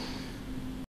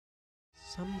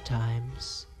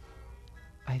 Sometimes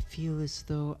I feel as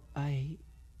though I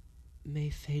may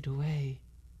fade away.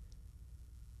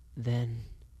 Then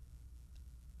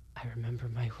I remember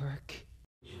my work.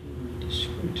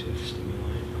 Descriptive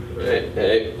stimuli.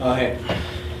 Hey. Oh, hey.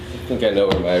 I think I know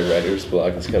where my writer's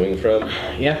block is coming from.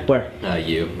 Yeah, where?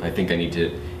 You. I think I need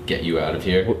to get you out of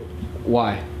here.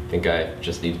 Why? I think I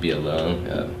just need to be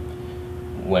alone.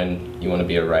 When you want to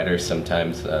be a writer,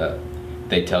 sometimes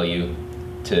they tell you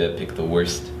to pick the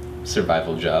worst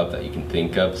survival job that you can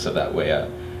think of, so that way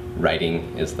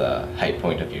writing is the high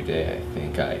point of your day. I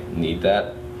think I need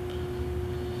that.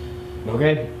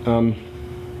 Okay.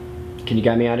 Can you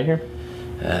get me out of here?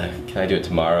 Can I do it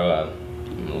tomorrow?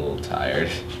 I'm a little tired.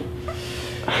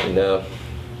 You know,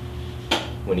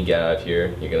 when you get out of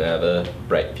here, you're gonna have a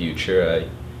bright future.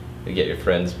 You get your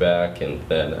friends back, and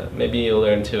then maybe you'll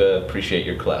learn to appreciate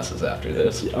your classes after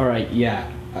this. All right. Yeah.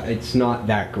 It's not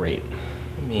that great.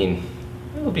 I mean,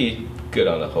 it'll be good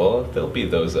on the whole. There'll be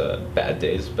those bad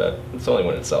days, but it's only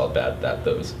when it's all bad that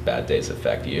those bad days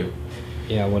affect you.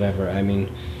 Yeah. Whatever. I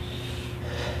mean,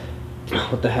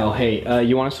 what the hell? Hey,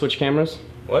 you want to switch cameras?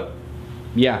 What?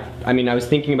 Yeah. I mean, I was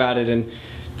thinking about it, and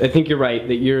I think you're right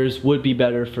that yours would be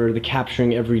better for the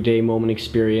capturing everyday moment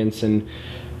experience, and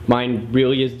mine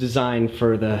really is designed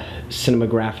for the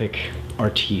cinematographic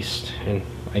artiste, and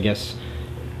I guess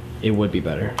it would be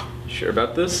better. Sure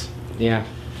about this? Yeah,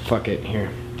 fuck it, here.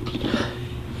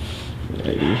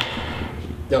 Maybe.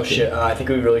 No shit, I think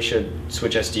we really should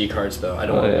switch SD cards though. I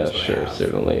don't want to lose what I have.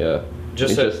 Certainly.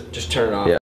 Just turn it off.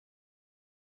 Yeah.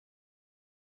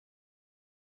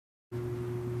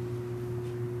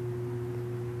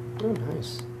 Oh,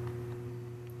 nice.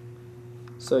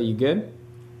 So, you good?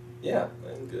 Yeah,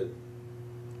 I'm good.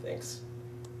 Thanks.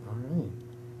 All right.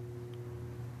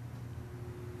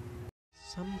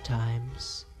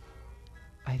 Sometimes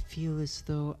I feel as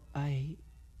though I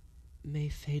may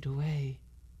fade away.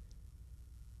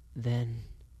 Then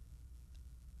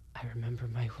I remember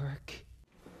my work.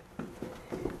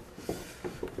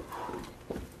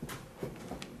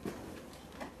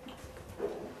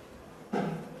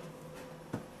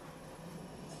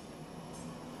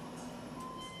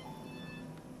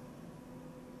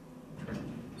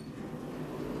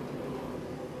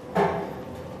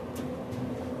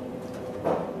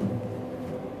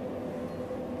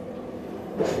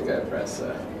 I think I press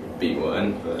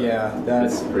B1. But Yeah,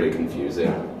 it's pretty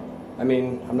confusing. I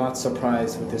mean, I'm not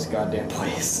surprised with this goddamn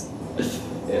place.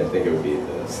 Yeah, I think it would be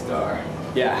the star.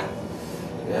 Yeah.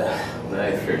 Yeah, when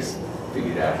I first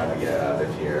figured out how to get out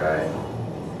of here, I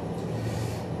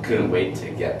couldn't wait to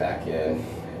get back in.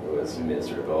 It was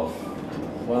miserable.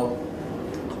 Well,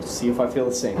 see if I feel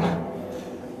the same.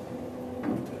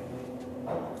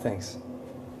 Thanks.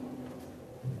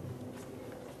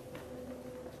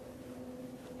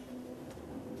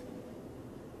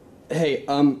 Hey,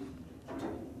 Every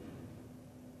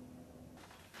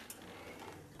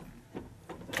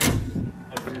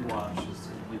watch is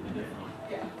completely different.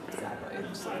 Yeah, exactly.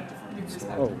 Just like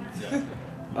different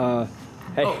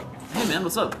hey. Oh, hey man,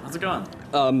 what's up? How's it going?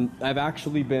 I've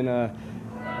actually been,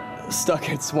 stuck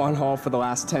at Swan Hall for the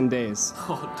last 10 days.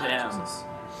 Oh, damn.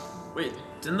 Wait,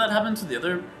 didn't that happen to the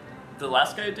other The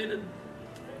last guy you dated?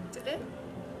 Did it?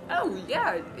 Oh,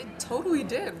 yeah, it totally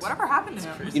did. Whatever happened to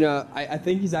him? You know, I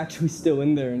think he's actually still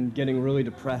in there and getting really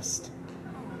depressed.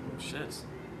 Oh, shit.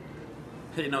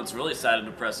 Hey, you know, it's really sad and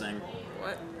depressing.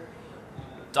 What?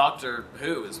 Doctor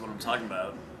Who is what I'm talking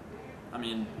about. I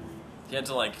mean, he had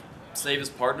to, like, save his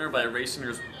partner by erasing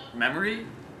her memory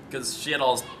because she had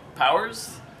all his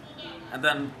powers. And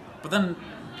then,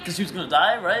 because she was gonna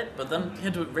die, right? But then he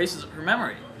had to erase her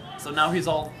memory. So now he's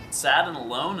all sad and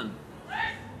alone and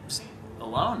just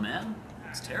alone, man.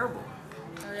 It's terrible.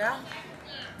 Oh, yeah?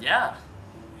 Yeah.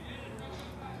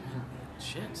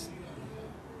 Shit.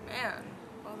 Man,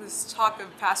 all this talk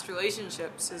of past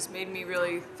relationships has made me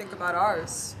really think about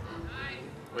ours.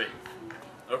 Wait.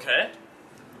 Okay.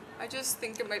 I just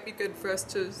think it might be good for us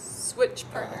to switch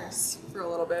partners for a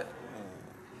little bit.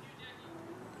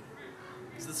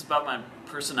 Is this about my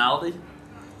personality?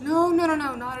 No, not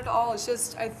at all. It's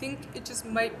just, I think it just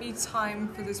might be time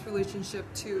for this relationship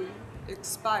to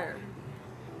expire.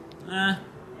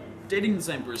 Dating the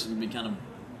same person would be kind of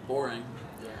boring.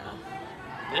 Yeah.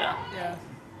 Yeah. Yeah.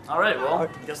 All right. Well,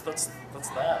 I guess that's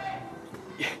that.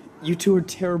 You two are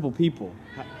terrible people.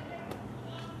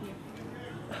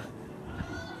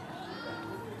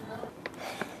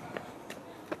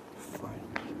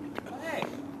 Hey,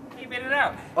 you made it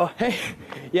out. Oh, hey.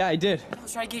 Yeah, I did. I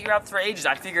was trying to get you out for ages.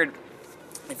 I figured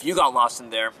if you got lost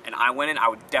in there and I went in, I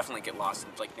would definitely get lost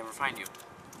and like never find you.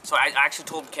 So I actually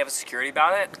told campus security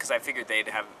about it because I figured they'd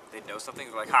know something.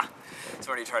 They're like, ha,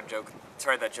 somebody tried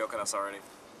that joke on us already.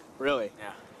 Really?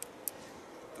 Yeah.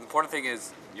 The important thing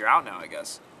is you're out now, I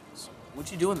guess. So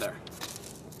what you doing there?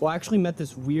 Well, I actually met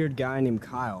this weird guy named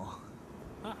Kyle.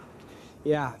 Huh.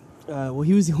 Yeah. Well,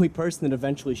 he was the only person that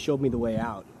eventually showed me the way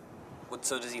out. What?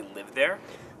 So does he live there?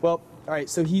 Well, all right,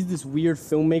 so he's this weird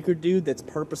filmmaker dude that's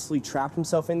purposely trapped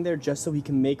himself in there just so he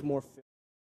can make more films.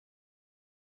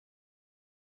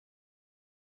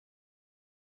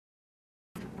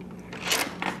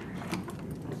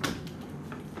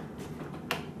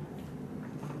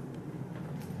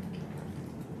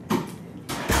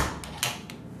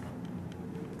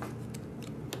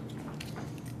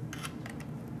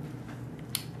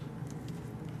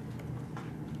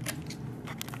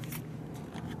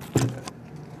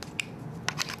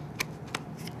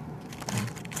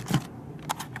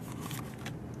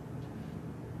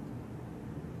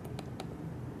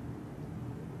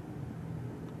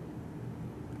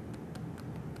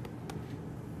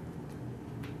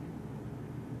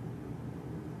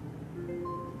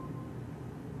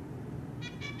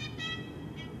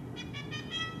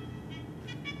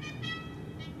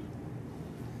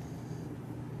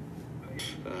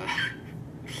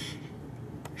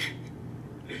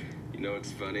 You know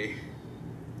what's funny?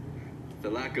 The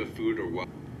lack of food or water.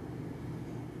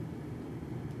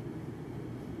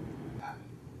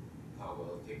 Oh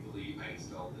well, thankfully I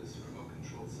installed this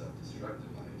remote-controlled self-destruct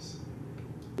device.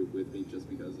 With me just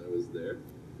because I was there.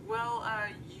 Well,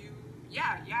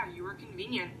 you were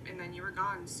convenient, and then you were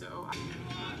gone, so...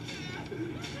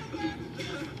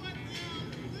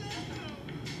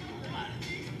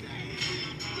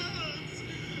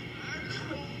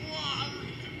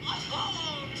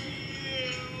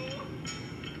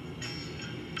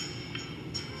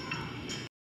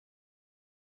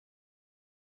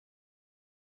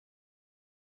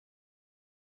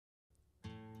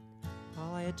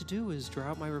 All I had to do was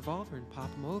draw out my revolver and pop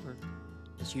him over,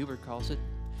 as Hubert calls it.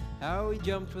 How he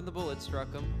jumped when the bullet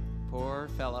struck him. Poor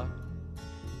fellow.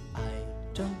 I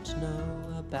don't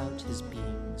know about his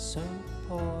being so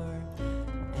poor.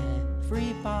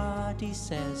 Everybody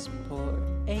says poor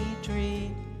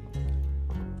Adri.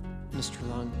 Mr.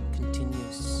 Long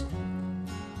continues.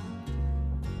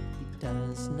 He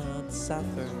does not suffer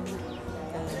very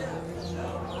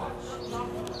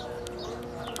much.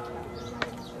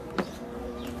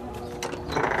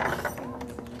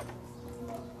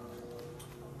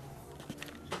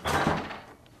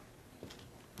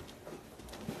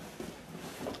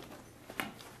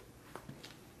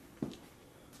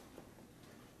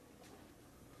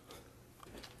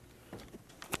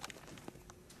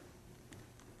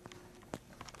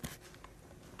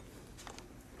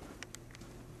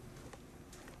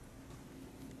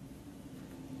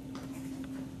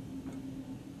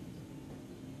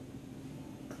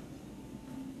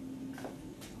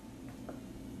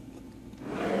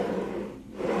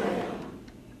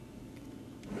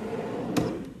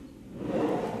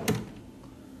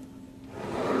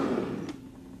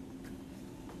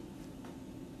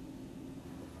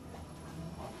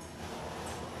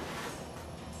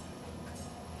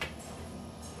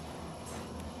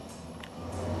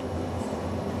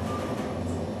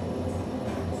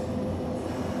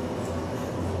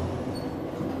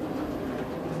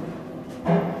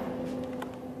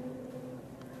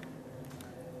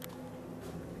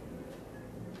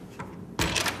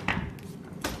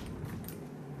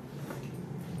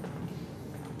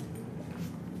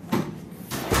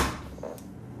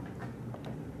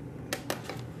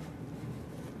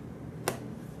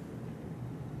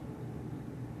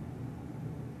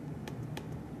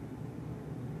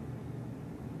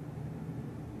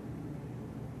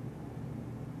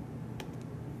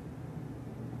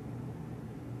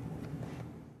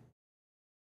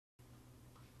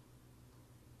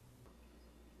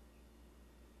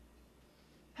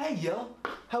 Hey, yo!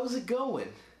 How's it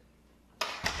going?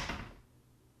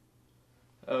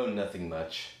 Oh, nothing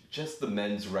much. Just the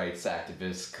men's rights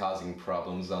activists causing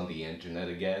problems on the internet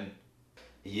again.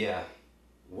 Yeah,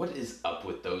 what is up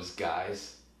with those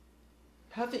guys?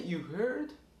 Haven't you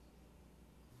heard?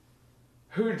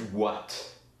 Heard what?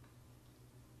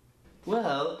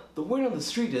 Well, the word on the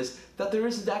street is that there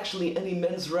isn't actually any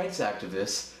men's rights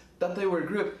activists, that they were a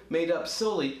group made up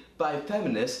solely by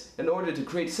feminists in order to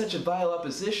create such a vile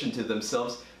opposition to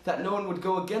themselves that no one would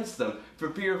go against them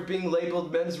for fear of being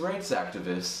labeled men's rights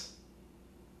activists.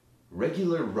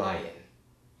 Regular Ryan.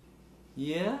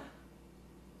 Yeah?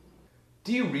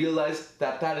 Do you realize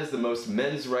that that is the most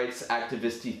men's rights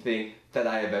activist-y thing that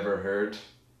I have ever heard?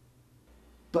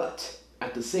 But,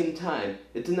 at the same time,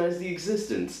 it denies the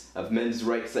existence of men's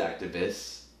rights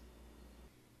activists.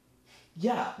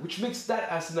 Yeah, which makes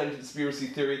that asinine conspiracy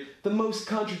theory the most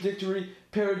contradictory,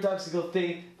 paradoxical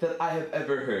thing that I have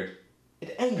ever heard.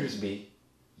 It angers me,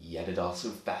 yet it also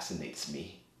fascinates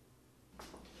me.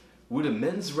 Would a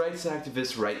men's rights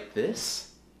activist write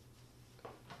this?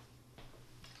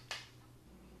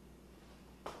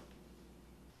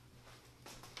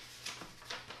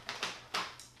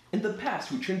 In the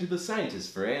past, we turned to the scientists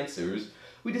for answers.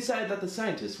 We decided that the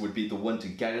scientist would be the one to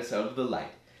guide us out of the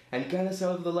light. And guide us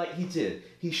out of the light he did.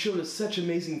 He showed us such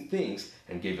amazing things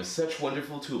and gave us such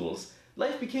wonderful tools.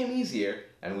 Life became easier,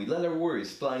 and we let our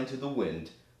worries fly into the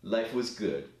wind. Life was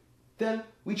good. Then,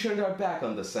 we turned our back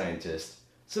on the scientist.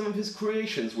 Some of his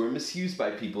creations were misused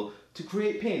by people to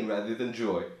create pain rather than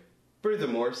joy.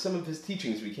 Furthermore, some of his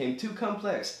teachings became too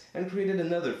complex and created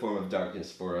another form of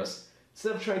darkness for us.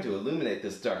 Instead of trying to illuminate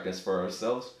this darkness for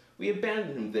ourselves, we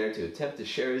abandoned him there to attempt to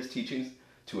share his teachings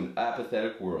to an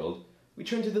apathetic world. We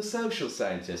turned to the social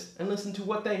scientists and listened to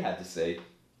what they had to say.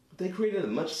 They created a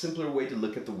much simpler way to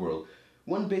look at the world,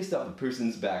 one based off a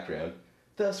person's background.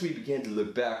 Thus we began to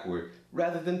look backward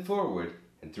rather than forward,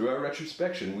 and through our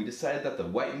retrospection we decided that the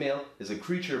white male is a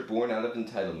creature born out of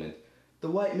entitlement. The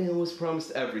white male was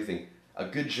promised everything, a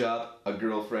good job, a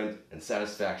girlfriend, and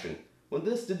satisfaction. When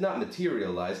this did not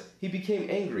materialize, he became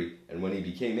angry, and when he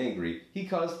became angry, he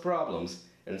caused problems.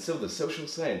 And so the social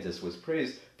scientist was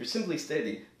praised for simply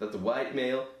stating that the white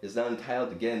male is not entitled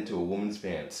to get into a woman's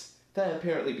pants. That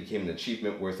apparently became an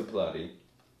achievement worth applauding.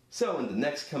 So in the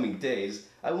next coming days,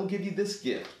 I will give you this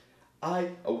gift. I,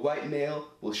 a white male,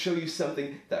 will show you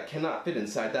something that cannot fit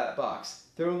inside that box.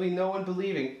 There will be no one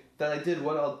believing that I did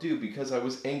what I'll do because I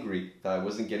was angry that I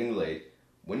wasn't getting laid.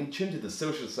 When you turn to the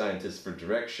social scientists for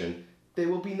direction, they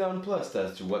will be nonplussed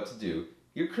as to what to do.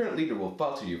 Your current leader will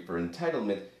falter you, for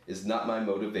entitlement is not my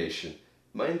motivation.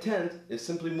 My intent is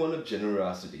simply one of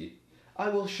generosity. I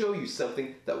will show you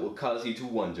something that will cause you to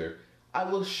wonder. I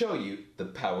will show you the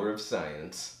power of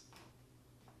science.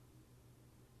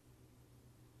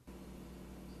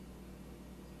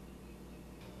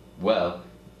 Well,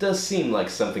 it does seem like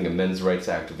something a men's rights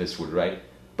activist would write,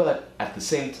 but at the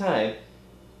same time,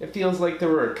 it feels like there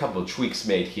were a couple tweaks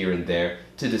made here and there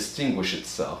to distinguish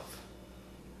itself.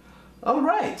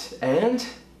 Alright, and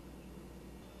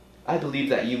I believe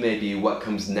that you may be what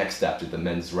comes next after the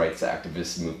men's rights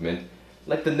activist movement,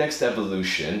 like the next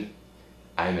evolution.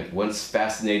 I am at once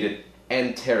fascinated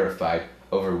and terrified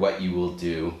over what you will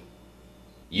do.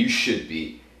 You should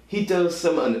be. He does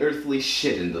some unearthly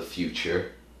shit in the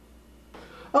future.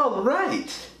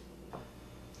 Alright!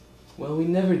 Well, we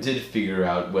never did figure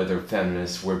out whether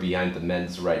feminists were behind the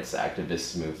men's rights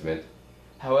activist movement.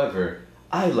 However,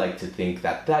 I like to think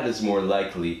that that is more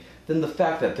likely than the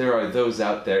fact that there are those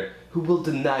out there who will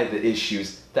deny the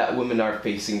issues that women are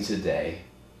facing today.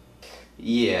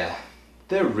 Yeah,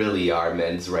 there really are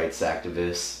men's rights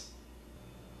activists.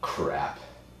 Crap.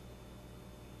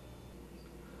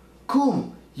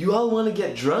 Cool, you all want to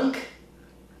get drunk?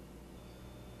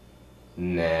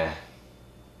 Nah.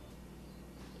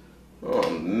 Oh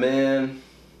man.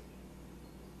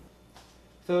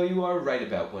 Though you are right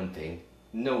about one thing.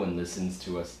 No one listens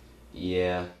to us.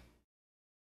 Yeah.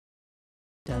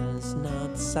 Does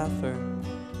not suffer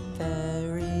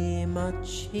very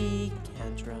much. He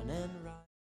can't run and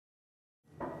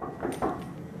run.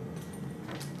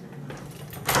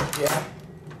 Yeah.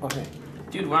 Okay.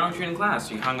 Dude, why aren't you in class?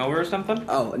 You hungover or something?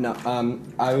 Oh no.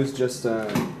 I was just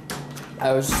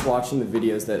watching the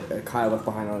videos that Kyle left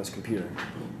behind on his computer.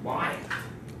 Why?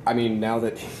 I mean, now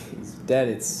that he's dead,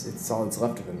 it's all that's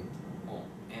left of him. Oh,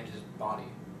 and his body.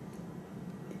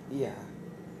 Yeah,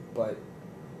 but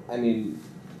I mean,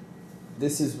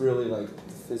 this is really like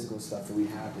the physical stuff that we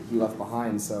have that he left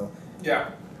behind. So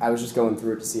Yeah. I was just going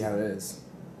through it to see how it is.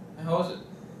 How was it?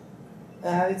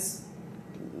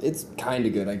 It's kind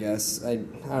of good, I guess. I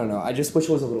don't know. I just wish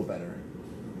it was a little better.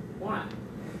 Why?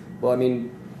 Well, I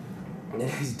mean,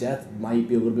 his death might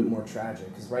be a little bit more tragic,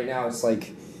 because right now it's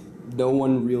like no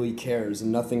one really cares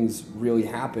and nothing's really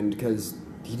happened because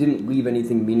he didn't leave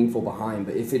anything meaningful behind.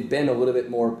 But if it'd been a little bit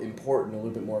more important, a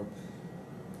little bit more,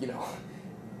 you know,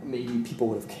 maybe people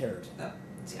would have cared.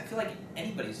 See, I feel like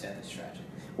anybody's death is tragic.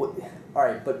 Well, all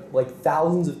right, but like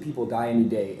thousands of people die any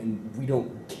day and we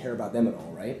don't care about them at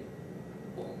all, right?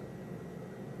 Well,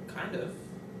 kind of.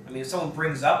 I mean, if someone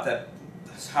brings up that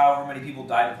however many people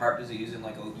died of heart disease in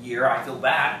like a year, I feel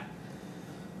bad.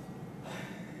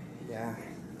 Yeah,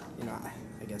 you know,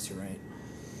 I guess you're right.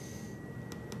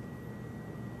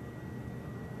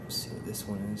 Let's see what this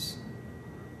one is.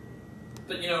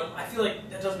 But, you know, I feel like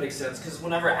that does make sense, because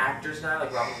whenever actors die,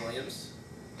 like Robin Williams,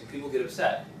 people get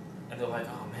upset. And they're like,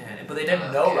 oh man, but they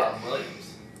didn't know Robin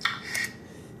Williams.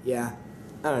 Yeah,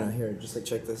 I don't know, here, just like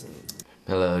check this out.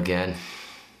 Hello again.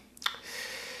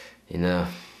 You know,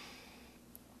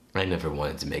 I never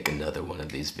wanted to make another one of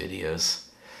these videos.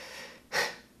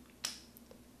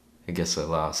 I guess I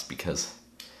lost because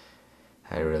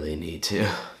I really need to.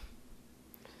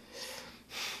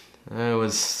 I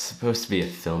was supposed to be a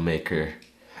filmmaker.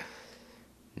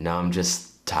 Now I'm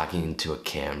just talking to a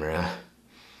camera.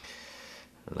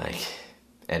 Like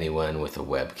anyone with a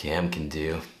webcam can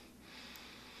do.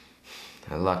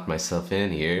 I locked myself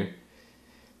in here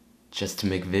just to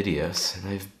make videos, and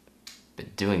I've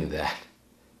been doing that.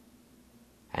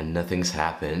 And nothing's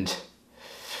happened.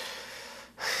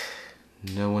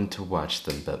 No one to watch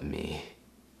them but me.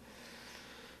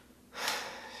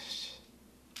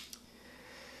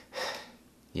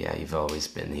 Yeah, you've always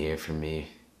been here for me.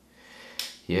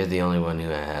 You're the only one who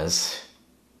has.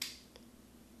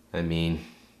 I mean,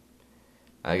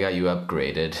 I got you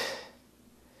upgraded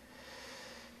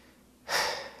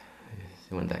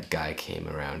when that guy came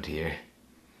around here.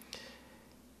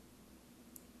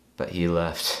 But he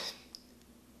left.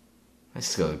 I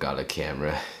still got a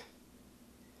camera.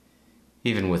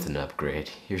 Even with an upgrade,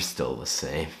 you're still the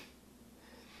same.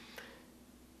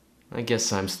 I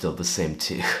guess I'm still the same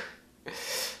too.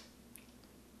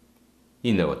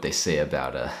 You know what they say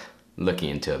about looking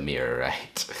into a mirror,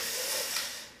 right?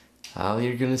 All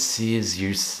you're gonna see is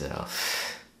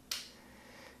yourself.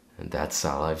 And that's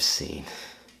all I've seen.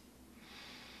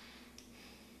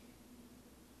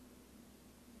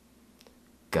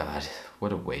 God,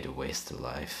 what a way to waste a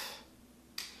life.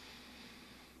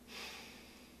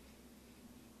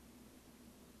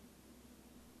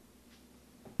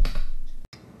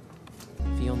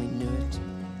 If he only knew it,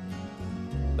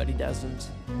 but he doesn't.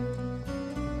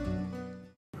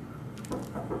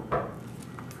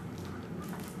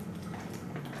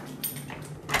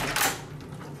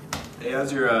 Hey,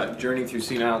 how's your journey through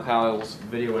Senile Kyle's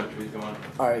video entries going?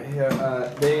 Alright, here,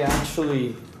 they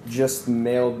actually just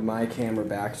mailed my camera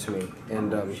back to me,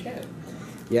 and Shit.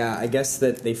 yeah, I guess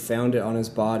that they found it on his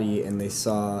body and they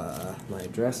saw my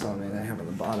address on it I have on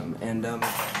the bottom, and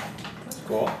That's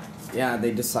cool. yeah,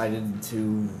 they decided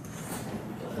to,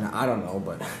 I don't know,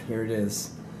 but here it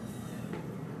is.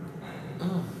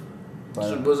 But,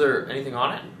 So was there anything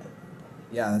on it?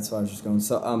 yeah, that's what I was just going.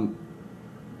 So,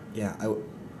 yeah,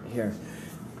 here,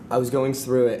 I was going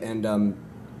through it, and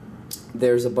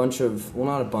there's a bunch of, well,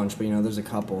 not a bunch, but you know, there's a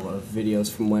couple of videos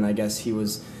from when I guess he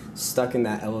was stuck in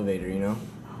that elevator, you know?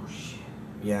 Oh shit.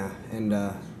 Yeah, and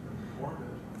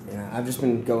yeah, I've just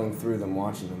been going through them,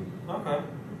 watching them. Okay.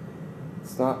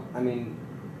 It's not, I mean,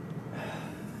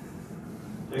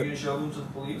 Are you gonna show them to the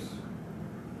police?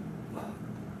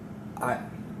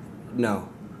 no.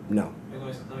 Hey,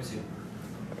 let me see.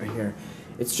 Right here.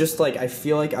 It's just like, I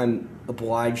feel like I'm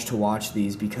obliged to watch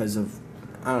these because of,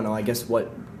 I don't know, I guess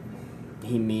what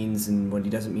he means and what he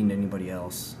doesn't mean to anybody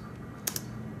else.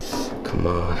 Come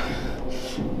on.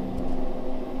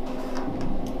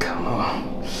 Come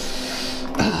on.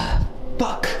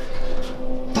 Fuck.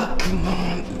 Fuck, come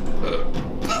on.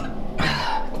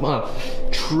 Come on.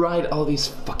 Tried all these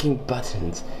fucking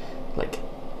buttons. Like,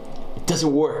 it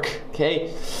doesn't work,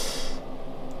 okay?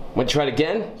 Want to try it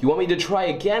again? You want me to try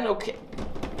again? Okay.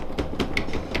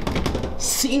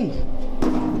 See?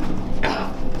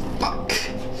 Ah, fuck.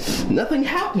 Nothing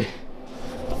happened.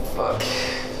 Fuck.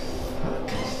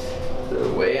 Fuck.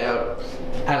 The way out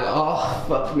at all.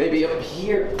 Fuck, maybe up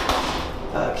here.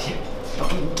 I can't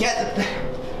fucking get it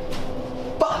there.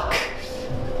 Fuck.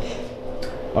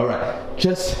 Alright,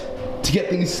 just to get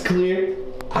things clear,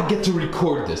 I get to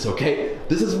record this, okay?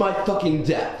 This is my fucking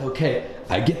death, okay?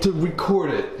 I get to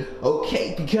record it,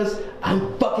 okay? Because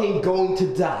I'm fucking going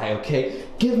to die, okay?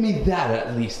 Give me that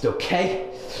at least, okay?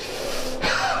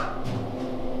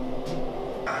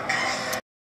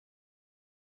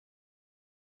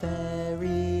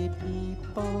 Buried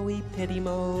people we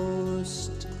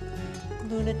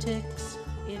six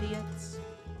idiots.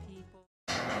 People.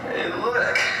 Hey,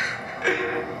 look!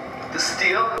 The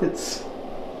steel? It's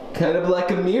kind of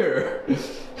like a mirror.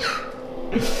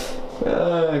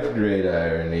 Ah, great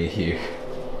irony here.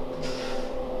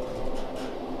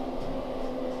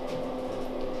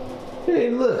 Hey,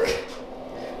 look!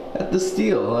 At the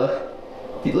steel,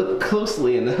 if you look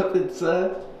closely enough, it's,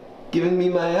 giving me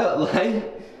my outline.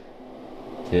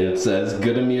 It's as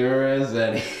good a mirror as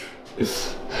any.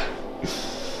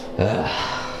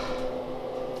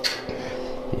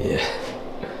 Yeah.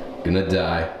 Gonna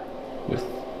die with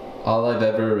all I've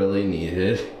ever really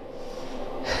needed.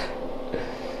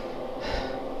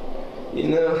 You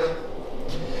know,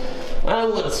 I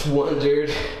once wondered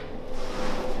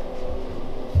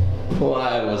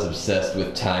why I was obsessed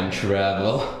with time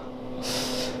travel.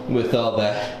 With all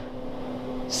that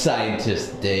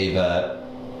scientist Dave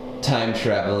time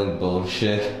traveling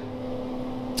bullshit.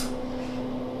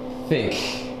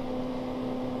 Think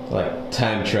like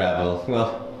time travel.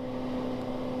 Well,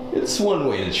 it's one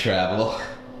way to travel.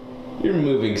 You're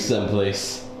moving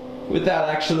someplace without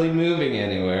actually moving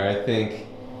anywhere, I think.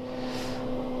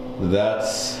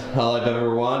 That's all I've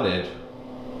ever wanted,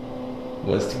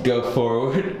 was to go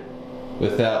forward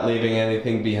without leaving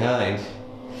anything behind.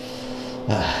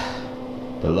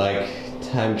 But like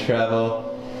time travel,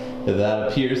 that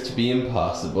appears to be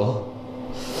impossible.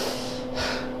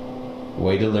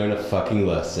 Way to learn a fucking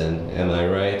lesson, am I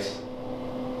right?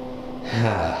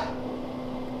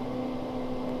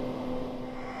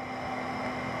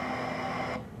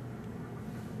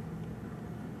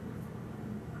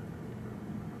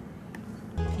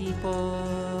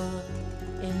 People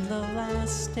in the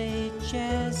last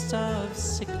stages of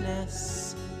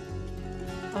sickness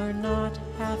are not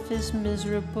half as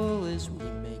miserable as we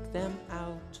make them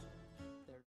out.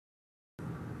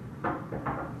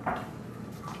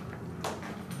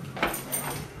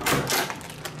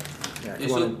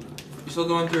 You still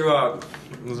going through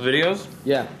those videos?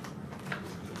 Yeah.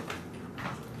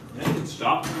 Yeah, you can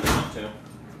stop if you want to.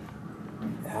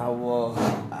 Yeah, well,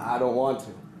 I don't want to.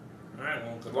 Alright,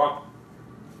 well, good luck.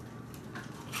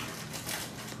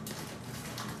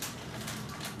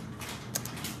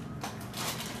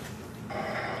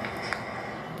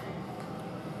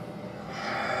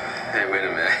 Hey, wait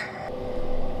a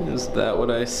minute. Is that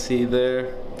what I see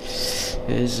there?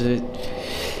 Is it?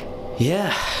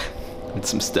 Yeah, it's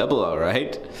some stubble,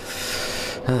 alright.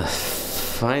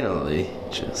 Finally,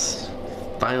 just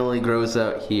finally grows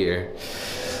out here.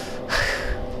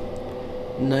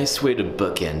 Nice way to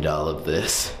bookend all of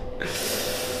this.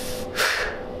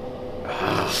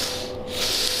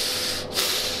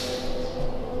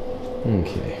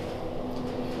 Okay.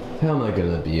 How am I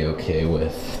gonna be okay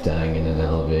with dying in an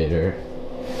elevator?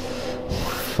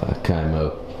 Fuck,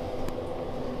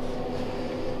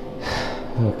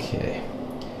 Okay.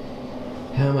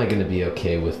 How am I gonna be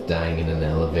okay with dying in an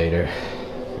elevator?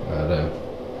 God, I'm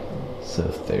so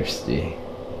thirsty.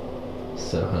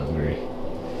 So hungry.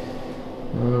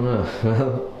 I don't know.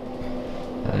 Well,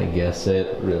 I guess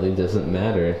it really doesn't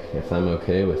matter if I'm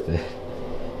okay with it.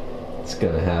 It's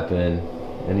gonna happen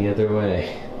any other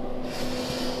way.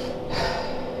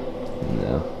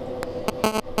 No.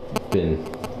 It's been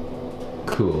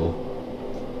cool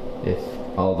if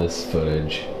all this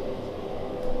footage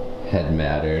had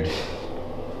mattered.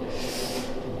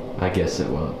 I guess it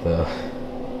won't, though.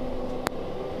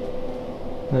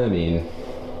 I mean,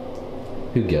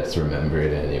 who gets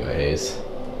remembered anyways?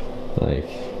 Like,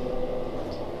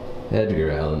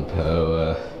 Edgar Allan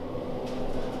Poe,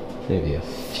 maybe a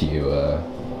few,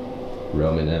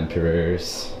 Roman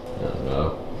emperors, I don't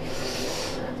know.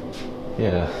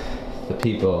 Yeah, the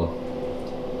people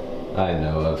I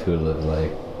know of who lived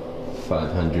like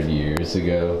 500 years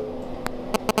ago,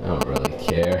 I don't really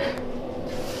care.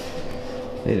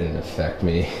 They didn't affect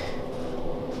me.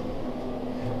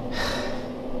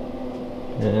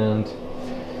 And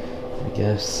I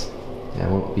guess I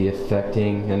won't be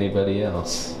affecting anybody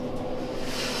else.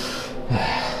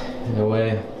 In a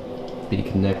way, be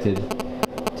connected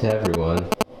to everyone.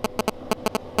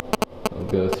 I'll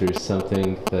go through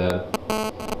something that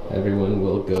everyone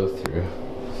will go through.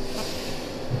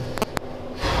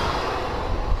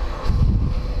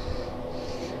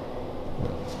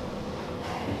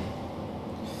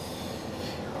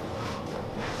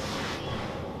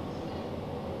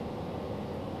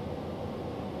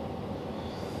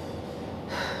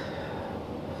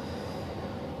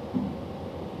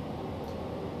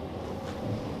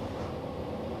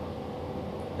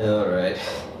 All right.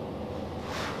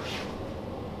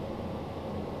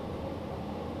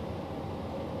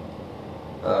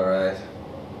 All right.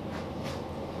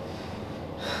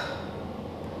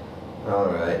 All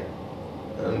right.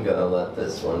 I'm gonna let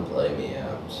this one play me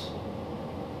out.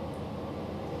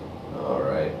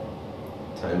 Alright,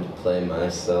 time to play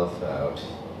myself out.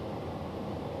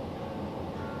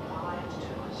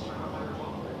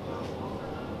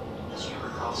 As Humor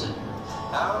calls it.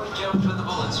 How he jumped when the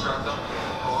bullet struck him.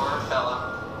 Poor fella.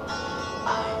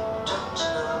 I don't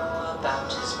know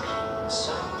about his being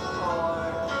so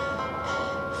poor.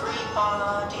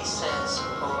 Everybody says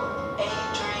poor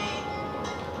Adrian.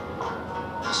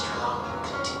 Mr. Long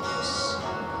continues.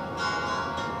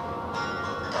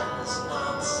 Does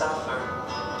not suffer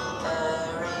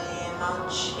very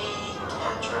much. He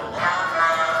can't run out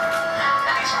now.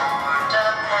 And he's more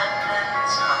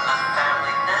dependent on the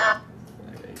family now.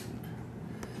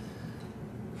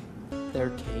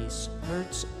 Their case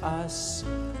hurts us,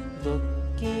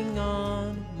 looking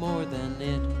on more than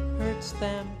it hurts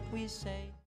them, we say.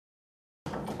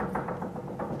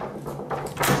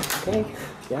 Okay.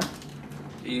 Yeah.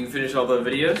 You finish all the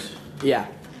videos? Yeah.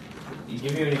 You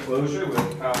give you any closure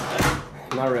with Kyle?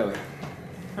 Not really.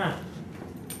 Huh.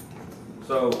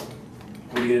 So,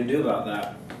 what are you gonna do about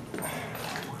that?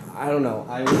 I don't know.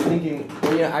 I was thinking.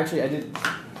 Well, yeah. Actually, I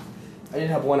did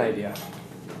have one idea.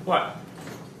 What?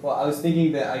 Well, I was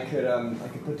thinking that I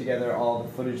could put together all the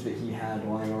footage that he had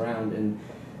lying around and,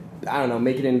 I don't know,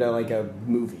 make it into like a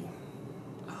movie.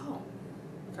 Oh,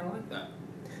 kind of like that.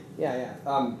 Yeah.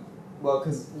 Well,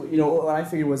 because what I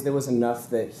figured was there was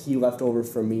enough that he left over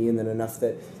for me, and then enough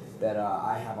that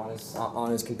I have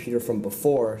on his computer from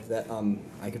before that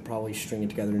I could probably string it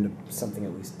together into something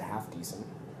at least half decent.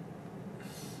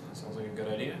 That sounds like a good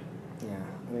idea. Yeah,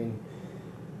 I mean,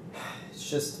 it's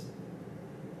just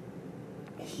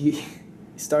he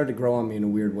started to grow on me in a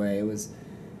weird way. It was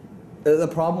the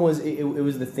problem was it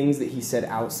was the things that he said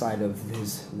outside of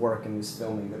his work and his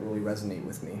filming that really resonate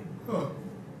with me. Huh.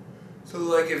 So,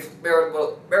 like, if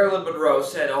Marilyn Monroe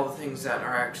said all the things that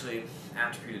are actually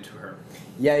attributed to her.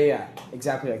 Yeah,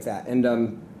 exactly like that. And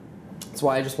that's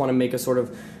why I just want to make a sort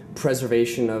of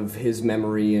preservation of his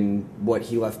memory and what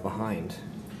he left behind.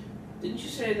 Didn't you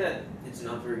say that it's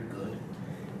not very good?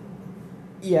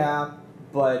 Yeah,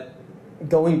 but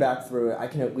going back through it, I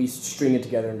can at least string it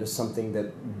together into something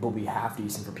that will be half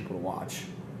decent for people to watch.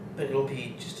 But it'll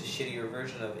be just a shittier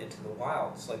version of Into the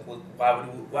Wild. It's like, why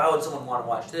would someone want to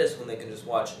watch this when they can just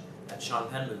watch that Sean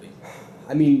Penn movie?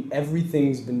 I mean,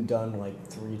 everything's been done like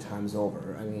 3 times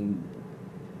over. I mean,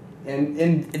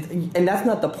 and that's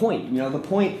not the point. The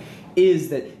point is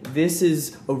that this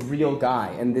is a real guy,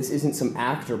 and this isn't some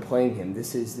actor playing him.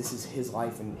 This is his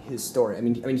life and his story. I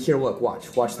mean, here, look,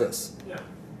 watch this. Yeah.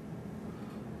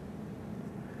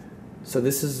 So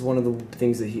this is one of the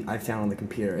things that I found on the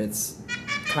computer. It's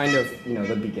kind of,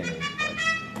 the beginning,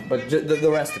 but the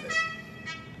rest of it.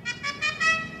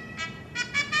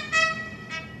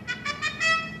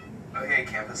 Okay,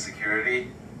 campus security.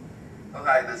 Oh,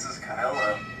 hi, this is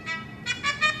Kyle.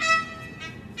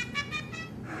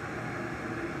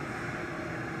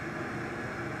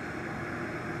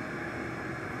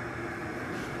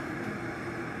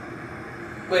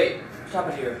 Wait, stop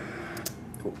it here.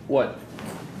 What?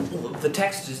 The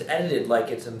text is edited like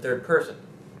it's in third person.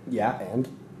 Yeah, and?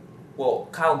 Well,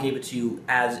 Kyle gave it to you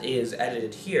as is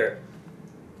edited here,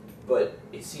 but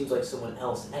it seems like someone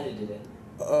else edited it.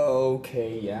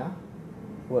 Okay, yeah.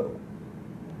 What?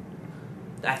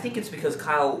 I think it's because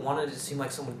Kyle wanted it to seem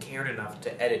like someone cared enough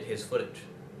to edit his footage.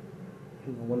 I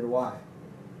wonder why.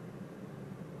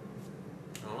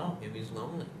 I don't know, maybe he's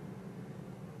lonely.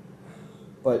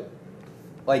 But,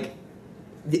 like,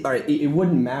 alright, it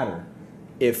wouldn't matter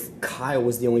if Kyle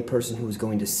was the only person who was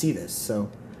going to see this,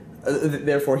 so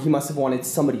therefore he must have wanted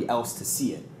somebody else to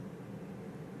see it.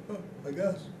 Oh, I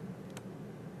guess.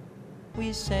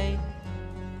 We say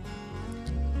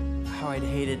how I'd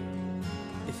hate it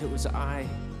if it was I,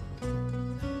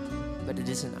 but it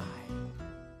isn't I.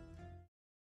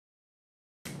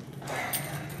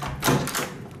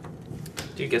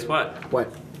 Dude, guess what?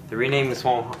 What? They're renaming the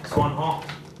Swan Hall.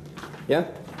 Yeah?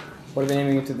 What are they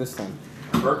naming it to this time?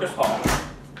 Burkus Hall.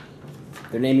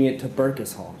 They're naming it to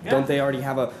Burkus Hall. Yeah. Don't they already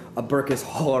have a Burkus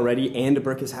Hall already and a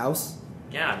Burkus House?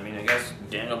 Yeah, I mean, I guess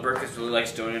Daniel Burkus really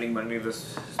likes donating money to the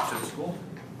school.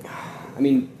 I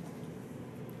mean,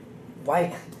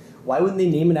 why wouldn't they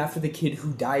name it after the kid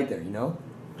who died there, I don't know.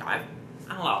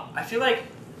 I feel like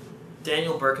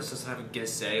Daniel Burkus doesn't get a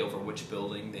say over which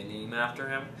building they name after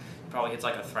him. He probably hits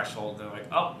like a threshold. They're like,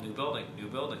 oh, new building, new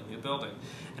building, new building.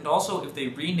 And also, if they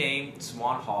rename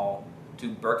Swan Hall to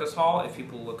Burkus Hall, if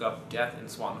people look up death in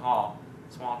Swan Hall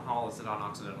isn't on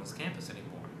Occidental's campus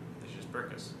anymore. It's just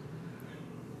Burkus.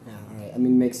 Yeah, alright. I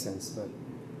mean, makes sense, but...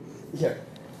 Here.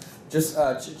 Just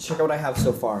check out what I have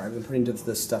so far. I've been putting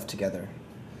this stuff together.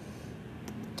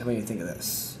 Tell me what you think of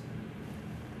this.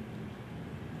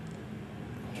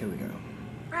 Here we go.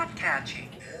 Rat catching.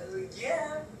 Oh,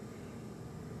 yeah.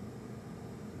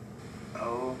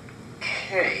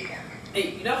 Okay.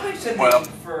 Hey, you know how you said that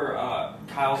for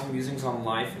Kyle's musings on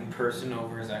life in person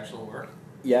over his actual work?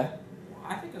 Yeah?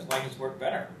 I think I like his work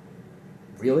better.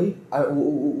 Really?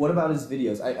 What about his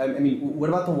videos? I mean, what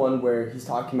about the one where he's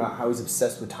talking about how he's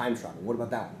obsessed with time travel? What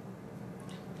about that one?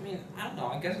 I mean, I don't know.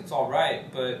 I guess it's all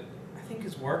right, but I think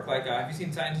his work, like, have you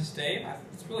seen Scientist Dave?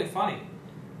 It's really funny.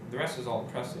 The rest is all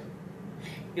depressing.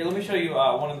 Here, let me show you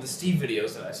one of the Steve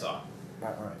videos that I saw.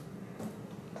 All right.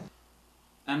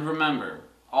 And remember,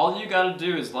 all you gotta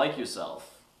do is like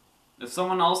yourself. If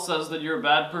someone else says that you're a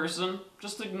bad person,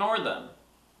 just ignore them.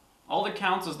 All that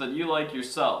counts is that you like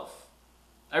yourself.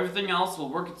 Everything else will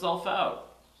work itself out.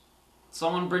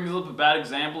 Someone brings up a bad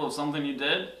example of something you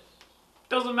did,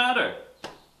 doesn't matter.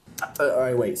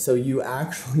 Alright, wait, so you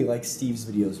actually like Steve's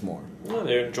videos more? Well,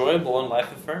 they're enjoyable and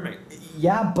life-affirming.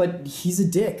 Yeah, but he's a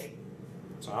dick.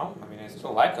 So, I mean, I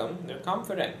still like them. They're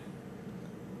comforting.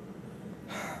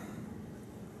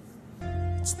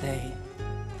 It's they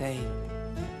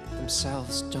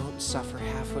themselves don't suffer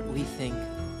half what we think.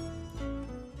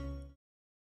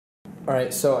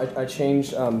 Alright, so I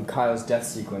changed Kyle's death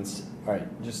sequence. Alright,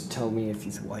 just tell me if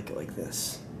you like it like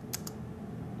this.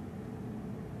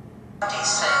 20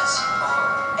 cents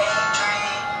for a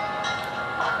dream.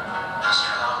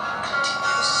 Strong,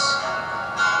 continuous.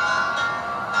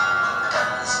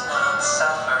 Does not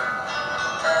suffer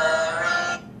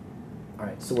very.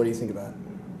 Alright, so what do you think of that?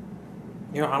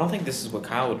 You know, I don't think this is what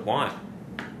Kyle would want.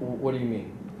 What do you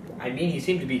mean? I mean, he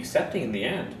seemed to be accepting in the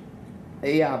end.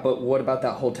 Yeah, but what about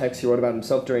that whole text he wrote about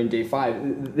himself during day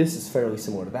 5? This is fairly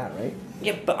similar to that, right?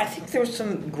 Yeah, but I think there was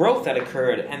some growth that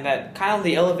occurred, and that Kyle in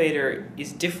the elevator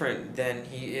is different than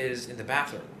he is in the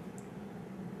bathroom.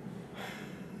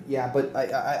 Yeah, but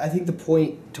I think the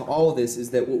point to all of this is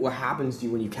that what happens to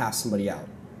you when you cast somebody out.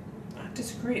 I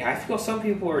disagree. I feel some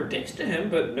people are dicks to him,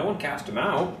 but no one cast him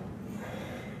out.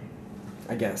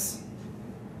 I guess.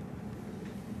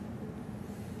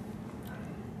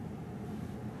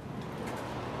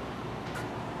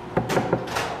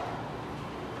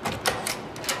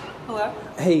 Hello?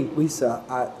 Hey, Lisa,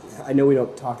 I know we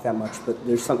don't talk that much, but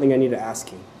there's something I need to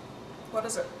ask you. What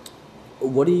is it?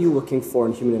 What are you looking for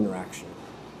in human interaction?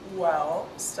 Well,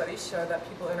 studies show that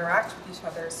people interact with each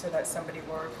other so that somebody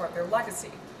will report their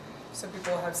legacy. So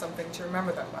people will have something to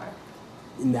remember them by.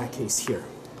 In that case, here.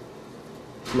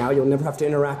 Now you'll never have to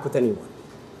interact with anyone.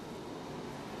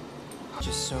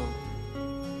 Just so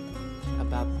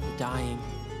about the dying.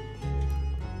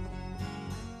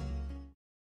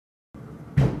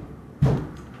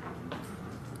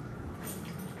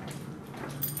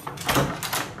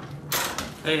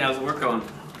 Hey, how's the work going?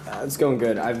 It's going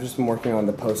good. I've just been working on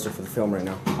the poster for the film right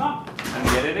now. Oh, and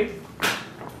the editing?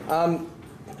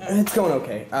 It's going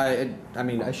okay. I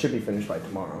mean, I should be finished by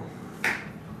tomorrow.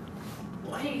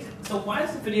 Well, hey, so why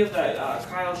is the video that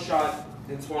Kyle shot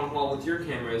in Swan Hall with your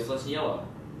camera is less yellow?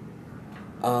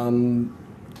 I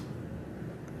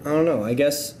don't know. I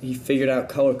guess he figured out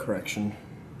color correction.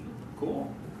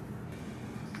 Cool.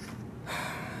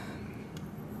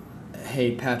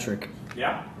 Hey, Patrick.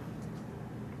 Yeah?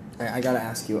 I gotta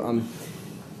ask you,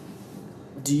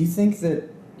 do you think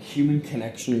that human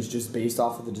connection is just based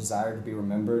off of the desire to be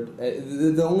remembered?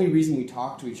 The only reason we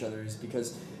talk to each other is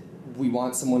because we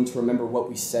want someone to remember what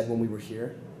we said when we were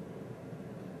here?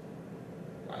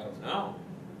 I don't know.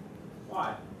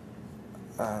 Why?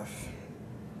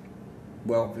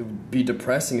 Well, it would be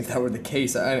depressing if that were the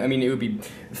case. I mean, it would be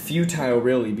futile,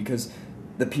 really, because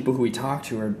the people who we talk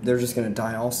to, they're just gonna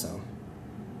die also.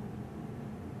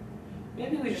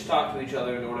 Maybe we just talk to each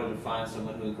other in order to find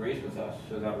someone who agrees with us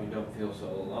so that we don't feel so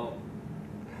alone.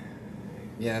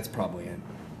 Yeah, that's probably it.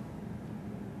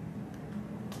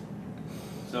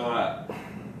 So,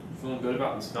 feeling good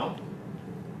about this film?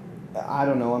 I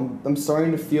don't know. I'm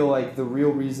starting to feel like the real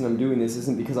reason I'm doing this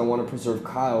isn't because I want to preserve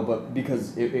Kyle, but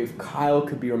because if Kyle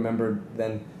could be remembered,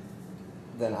 then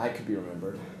I could be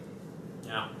remembered.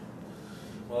 Yeah.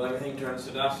 Well, everything turns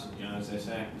to dust, you know, as they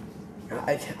say.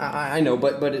 I know,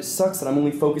 but it sucks that I'm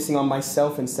only focusing on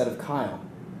myself instead of Kyle.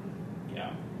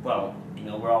 Yeah. Well, you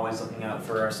know, we're always looking out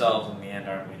for ourselves in the end,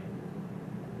 aren't we?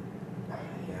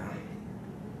 Yeah.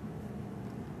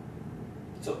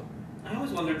 So, I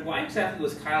always wondered, why exactly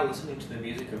was Kyle listening to the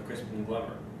music of Crispin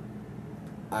Glover?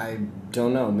 I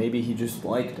don't know. Maybe he just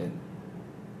liked it.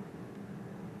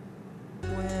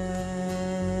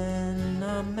 When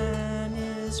a man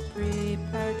is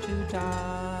prepared to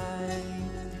die,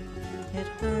 It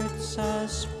hurts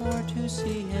us more to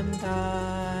see him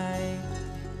die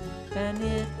than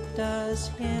it does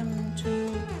him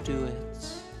to do it.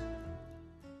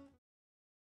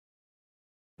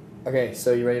 Okay,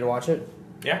 so you ready to watch it?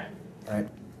 Yeah. All right.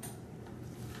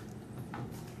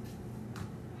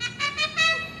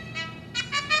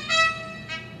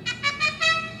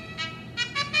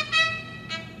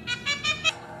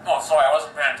 Oh, sorry, I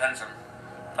wasn't paying attention.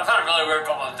 I've had a really weird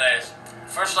couple of days.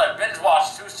 First, I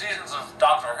binge-watched 2 seasons of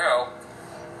Doctor Who,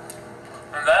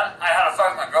 and then I had a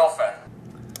fight with my girlfriend.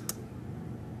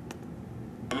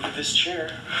 Move this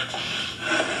chair.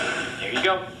 There you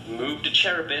go. Move the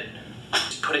chair a bit.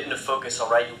 Just put it into focus,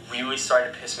 alright? You're really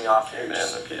starting to piss me off here. Hey man,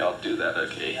 okay, I'll do that,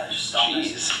 okay? Yeah, just stop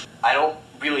it. I don't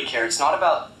really care. It's not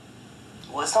about...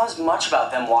 Well, it's not as much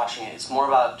about them watching it. It's more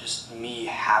about just me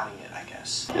having it, I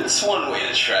guess. It's one way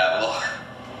to travel.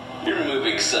 You're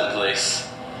moving someplace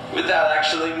without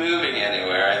actually moving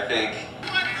anywhere, I think.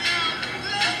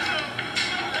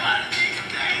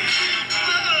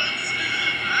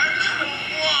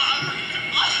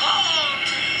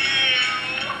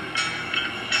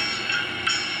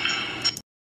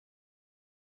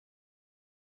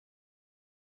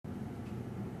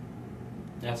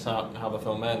 That's not how the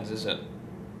film ends, is it?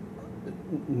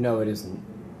 No, it isn't.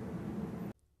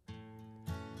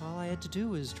 All I had to do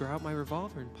was draw out my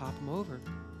revolver and pop him over,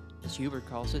 as Hubert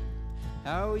calls it.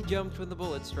 How he jumped when the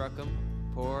bullet struck him.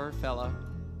 Poor fella.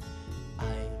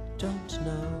 I don't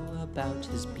know about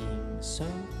his being so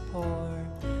poor.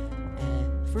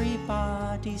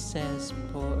 Everybody says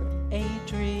poor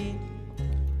Adri.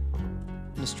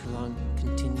 Mr. Long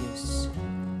continues.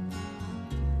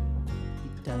 He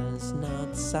does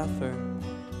not suffer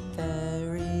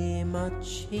very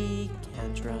much. He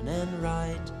can't run and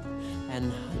ride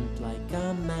and hunt like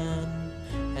a man,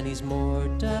 and he's more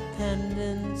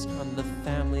dependent on the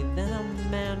family than a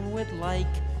man would like.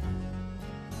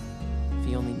 If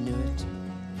he only knew it,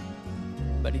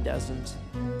 but he doesn't.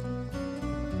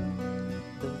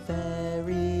 The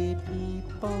very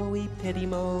people we pity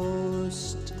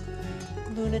most,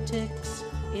 lunatics,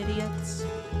 idiots,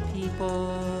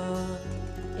 people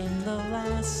in the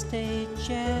last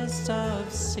stages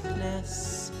of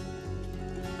sickness,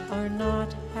 are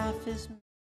not half as